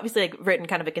very obviously like written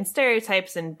kind of like in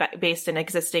stereotypes and based in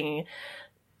existing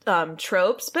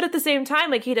tropes, but at the same time,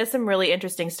 like he does some really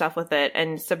interesting stuff with it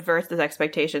and subverts those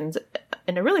expectations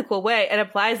in a really cool way and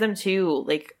applies them to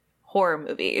like horror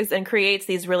movies and creates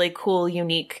these really cool,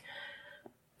 unique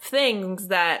things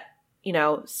that, you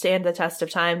know, stand the test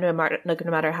of time no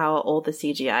matter how old the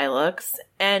CGI looks.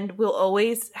 And we'll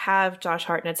always have Josh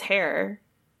Hartnett's hair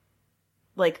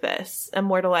like this,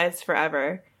 immortalized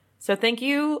forever. So thank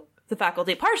you, the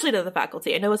faculty, partially to the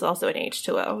faculty. I know it's also an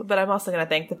H2O, but I'm also going to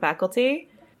thank the faculty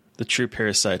The true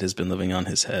parasite has been living on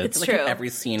his head. It's like true. in every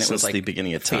scene, it Since was like the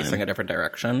beginning of time. facing a different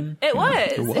direction. It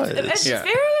was. It was. It's Yeah.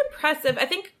 very impressive. I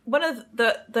think one of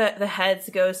the heads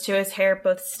goes to his hair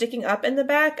both sticking up in the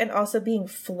back and also being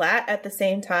flat at the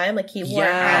same time. Like he wore a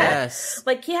hat. Yes.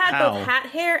 Like he had both hat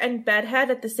hair and bed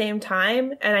head at the same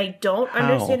time. And I don't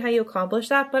understand how you accomplish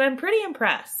that, but I'm pretty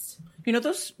impressed. You know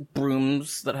those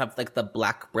brooms that have like the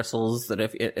black bristles that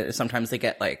if sometimes they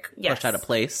get like pushed out of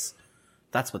place?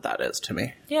 That's what that is to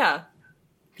me. Yeah.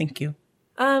 Thank you.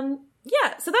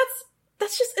 Yeah, so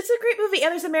that's just, it's a great movie.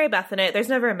 And there's a Mary Beth in it. There's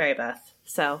never a Mary Beth.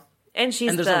 So, and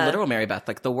there's a literal Mary Beth,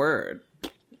 like the word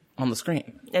on the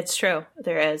screen. It's true.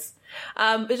 There is.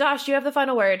 Josh, you have the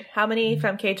final word. How many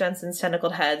Femke Jensen's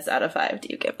tentacled heads out of 5 do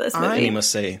you give this movie? And you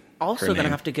must say Also going to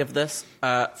have to give this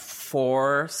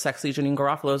 4 sexy Janine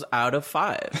Garofalos out of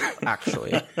 5,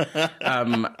 actually. And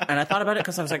I thought about it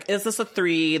because I was like, is this a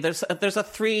 3? There's a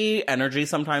 3 energy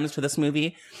sometimes to this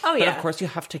movie. Oh, yeah. But of course you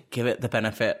have to give it the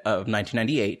benefit of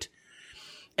 1998.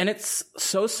 And it's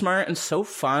so smart and so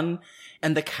fun.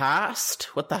 And the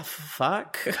cast, what the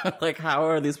fuck? Like, how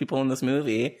are these people in this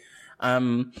movie?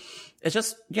 It's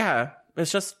just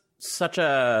such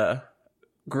a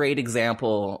great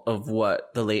example of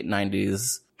what the late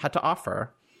 90s had to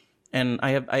offer. And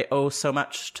I owe so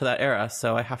much to that era,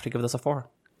 so I have to give this a 4.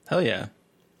 Hell yeah.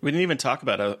 We didn't even talk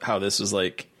about how this was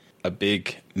like a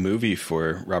big movie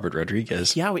for Robert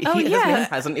Rodriguez. Yeah, his name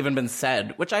hasn't even been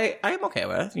said, which I am okay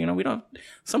with. You know, we don't,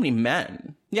 so many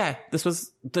men. Yeah,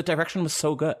 the direction was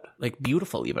so good. Like,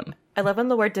 beautiful even. I love when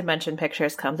the word Dimension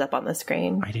Pictures comes up on the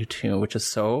screen. I do too, which is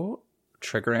so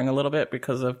triggering a little bit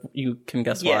because of, you can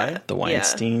guess why. The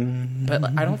Weinstein.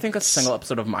 But I don't think a single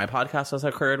episode of my podcast has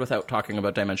occurred without talking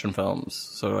about Dimension Films.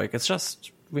 So like, it's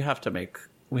just, we have to make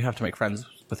friends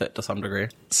with it to some degree.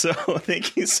 So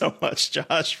thank you so much,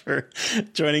 Josh, for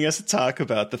joining us to talk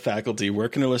about The Faculty. Where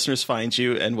can our listeners find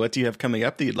you, and what do you have coming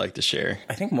up that you'd like to share?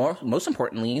 I think most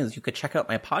importantly is you could check out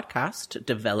my podcast,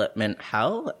 Development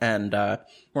Hell, and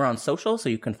we're on social, so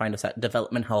you can find us at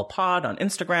Development Hell Pod on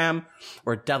Instagram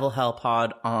or Devil Hell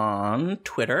Pod on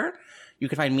Twitter. You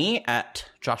can find me at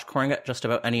Josh Korngut just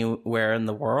about anywhere in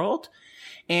the world.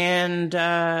 And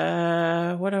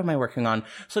what am I working on?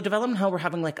 So Development Hell, we're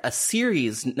having like a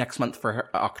series next month for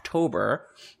October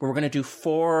where we're going to do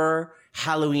 4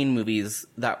 Halloween movies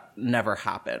that never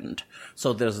happened.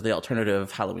 So there's the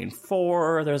alternative Halloween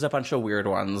 4. There's a bunch of weird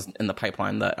ones in the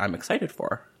pipeline that I'm excited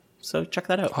for. So check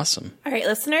that out. Awesome. All right,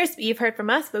 listeners, you've heard from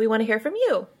us, but we want to hear from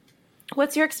you.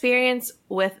 What's your experience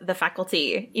with The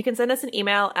Faculty? You can send us an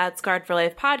email at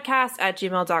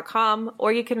scarredforlifepodcast@gmail.com,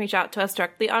 or you can reach out to us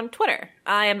directly on Twitter.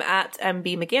 I am at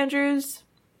MB McAndrews.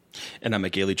 And I'm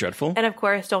Gaily Dreadful. And of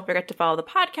course, don't forget to follow the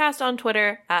podcast on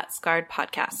Twitter at Scarred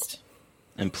Podcast.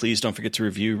 And please don't forget to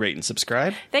review, rate, and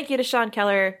subscribe. Thank you to Sean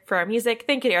Keller for our music.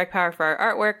 Thank you to Eric Power for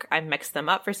our artwork. I mixed them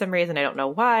up for some reason. I don't know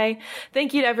why.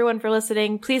 Thank you to everyone for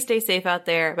listening. Please stay safe out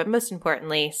there, but most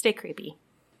importantly, stay creepy.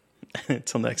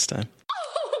 Until next time.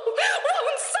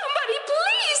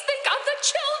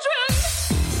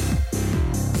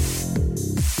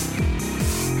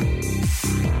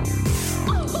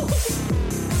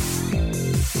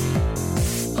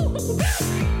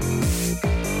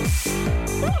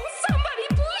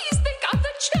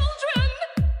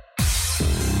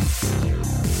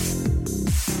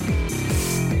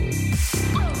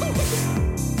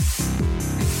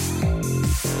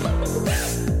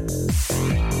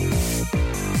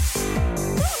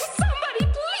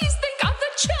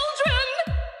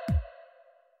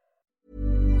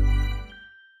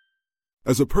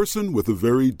 As a person with a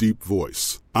very deep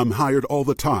voice, I'm hired all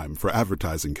the time for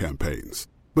advertising campaigns.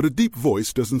 But a deep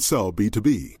voice doesn't sell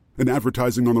B2B, and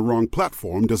advertising on the wrong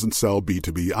platform doesn't sell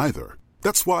B2B either.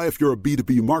 That's why if you're a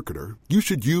B2B marketer, you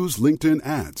should use LinkedIn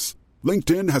ads.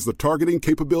 LinkedIn has the targeting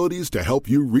capabilities to help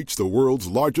you reach the world's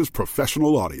largest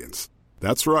professional audience.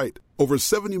 That's right, over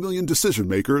 70 million decision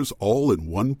makers all in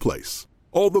one place.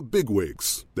 All the big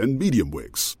wigs, then medium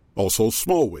wigs, also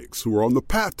small wigs who are on the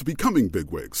path to becoming big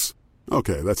wigs.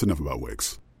 Okay, that's enough about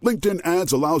wigs. LinkedIn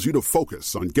ads allows you to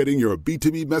focus on getting your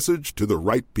B2B message to the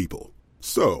right people.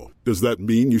 So, does that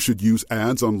mean you should use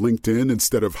ads on LinkedIn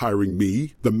instead of hiring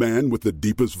me, the man with the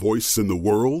deepest voice in the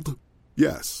world?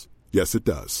 Yes. Yes, it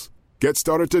does. Get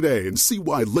started today and see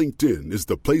why LinkedIn is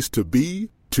the place to be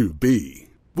to be.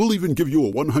 We'll even give you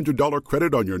a $100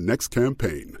 credit on your next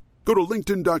campaign. Go to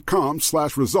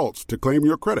linkedin.com/results to claim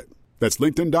your credit. That's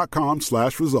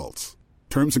linkedin.com/results.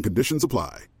 Terms and conditions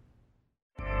apply.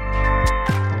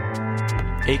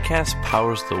 Acast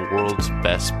powers the world's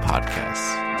best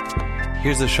podcasts.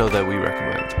 Here's a show that we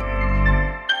recommend.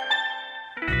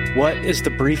 What is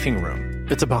The Briefing Room?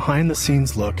 It's a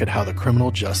behind-the-scenes look at how the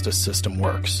criminal justice system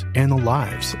works and the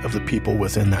lives of the people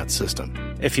within that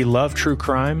system. If you love true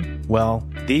crime, well,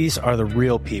 these are the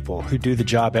real people who do the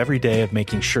job every day of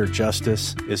making sure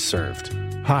justice is served.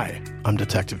 Hi, I'm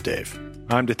Detective Dave.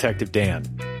 I'm Detective Dan.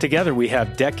 Together, we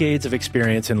have decades of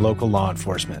experience in local law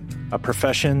enforcement, a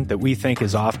profession that we think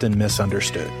is often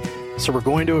misunderstood. So we're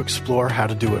going to explore how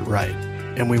to do it right,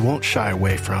 and we won't shy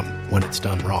away from when it's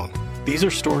done wrong. These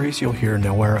are stories you'll hear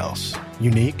nowhere else.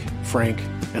 Unique, frank,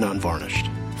 and unvarnished.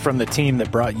 From the team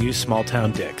that brought you Small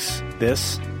Town Dicks,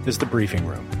 this is The Briefing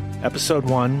Room. Episode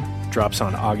 1 drops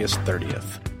on August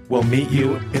 30th. We'll meet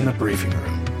you in the briefing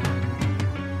room.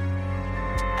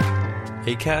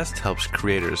 Acast helps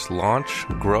creators launch,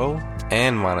 grow,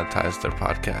 and monetize their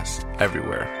podcasts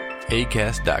everywhere.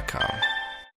 Acast.com.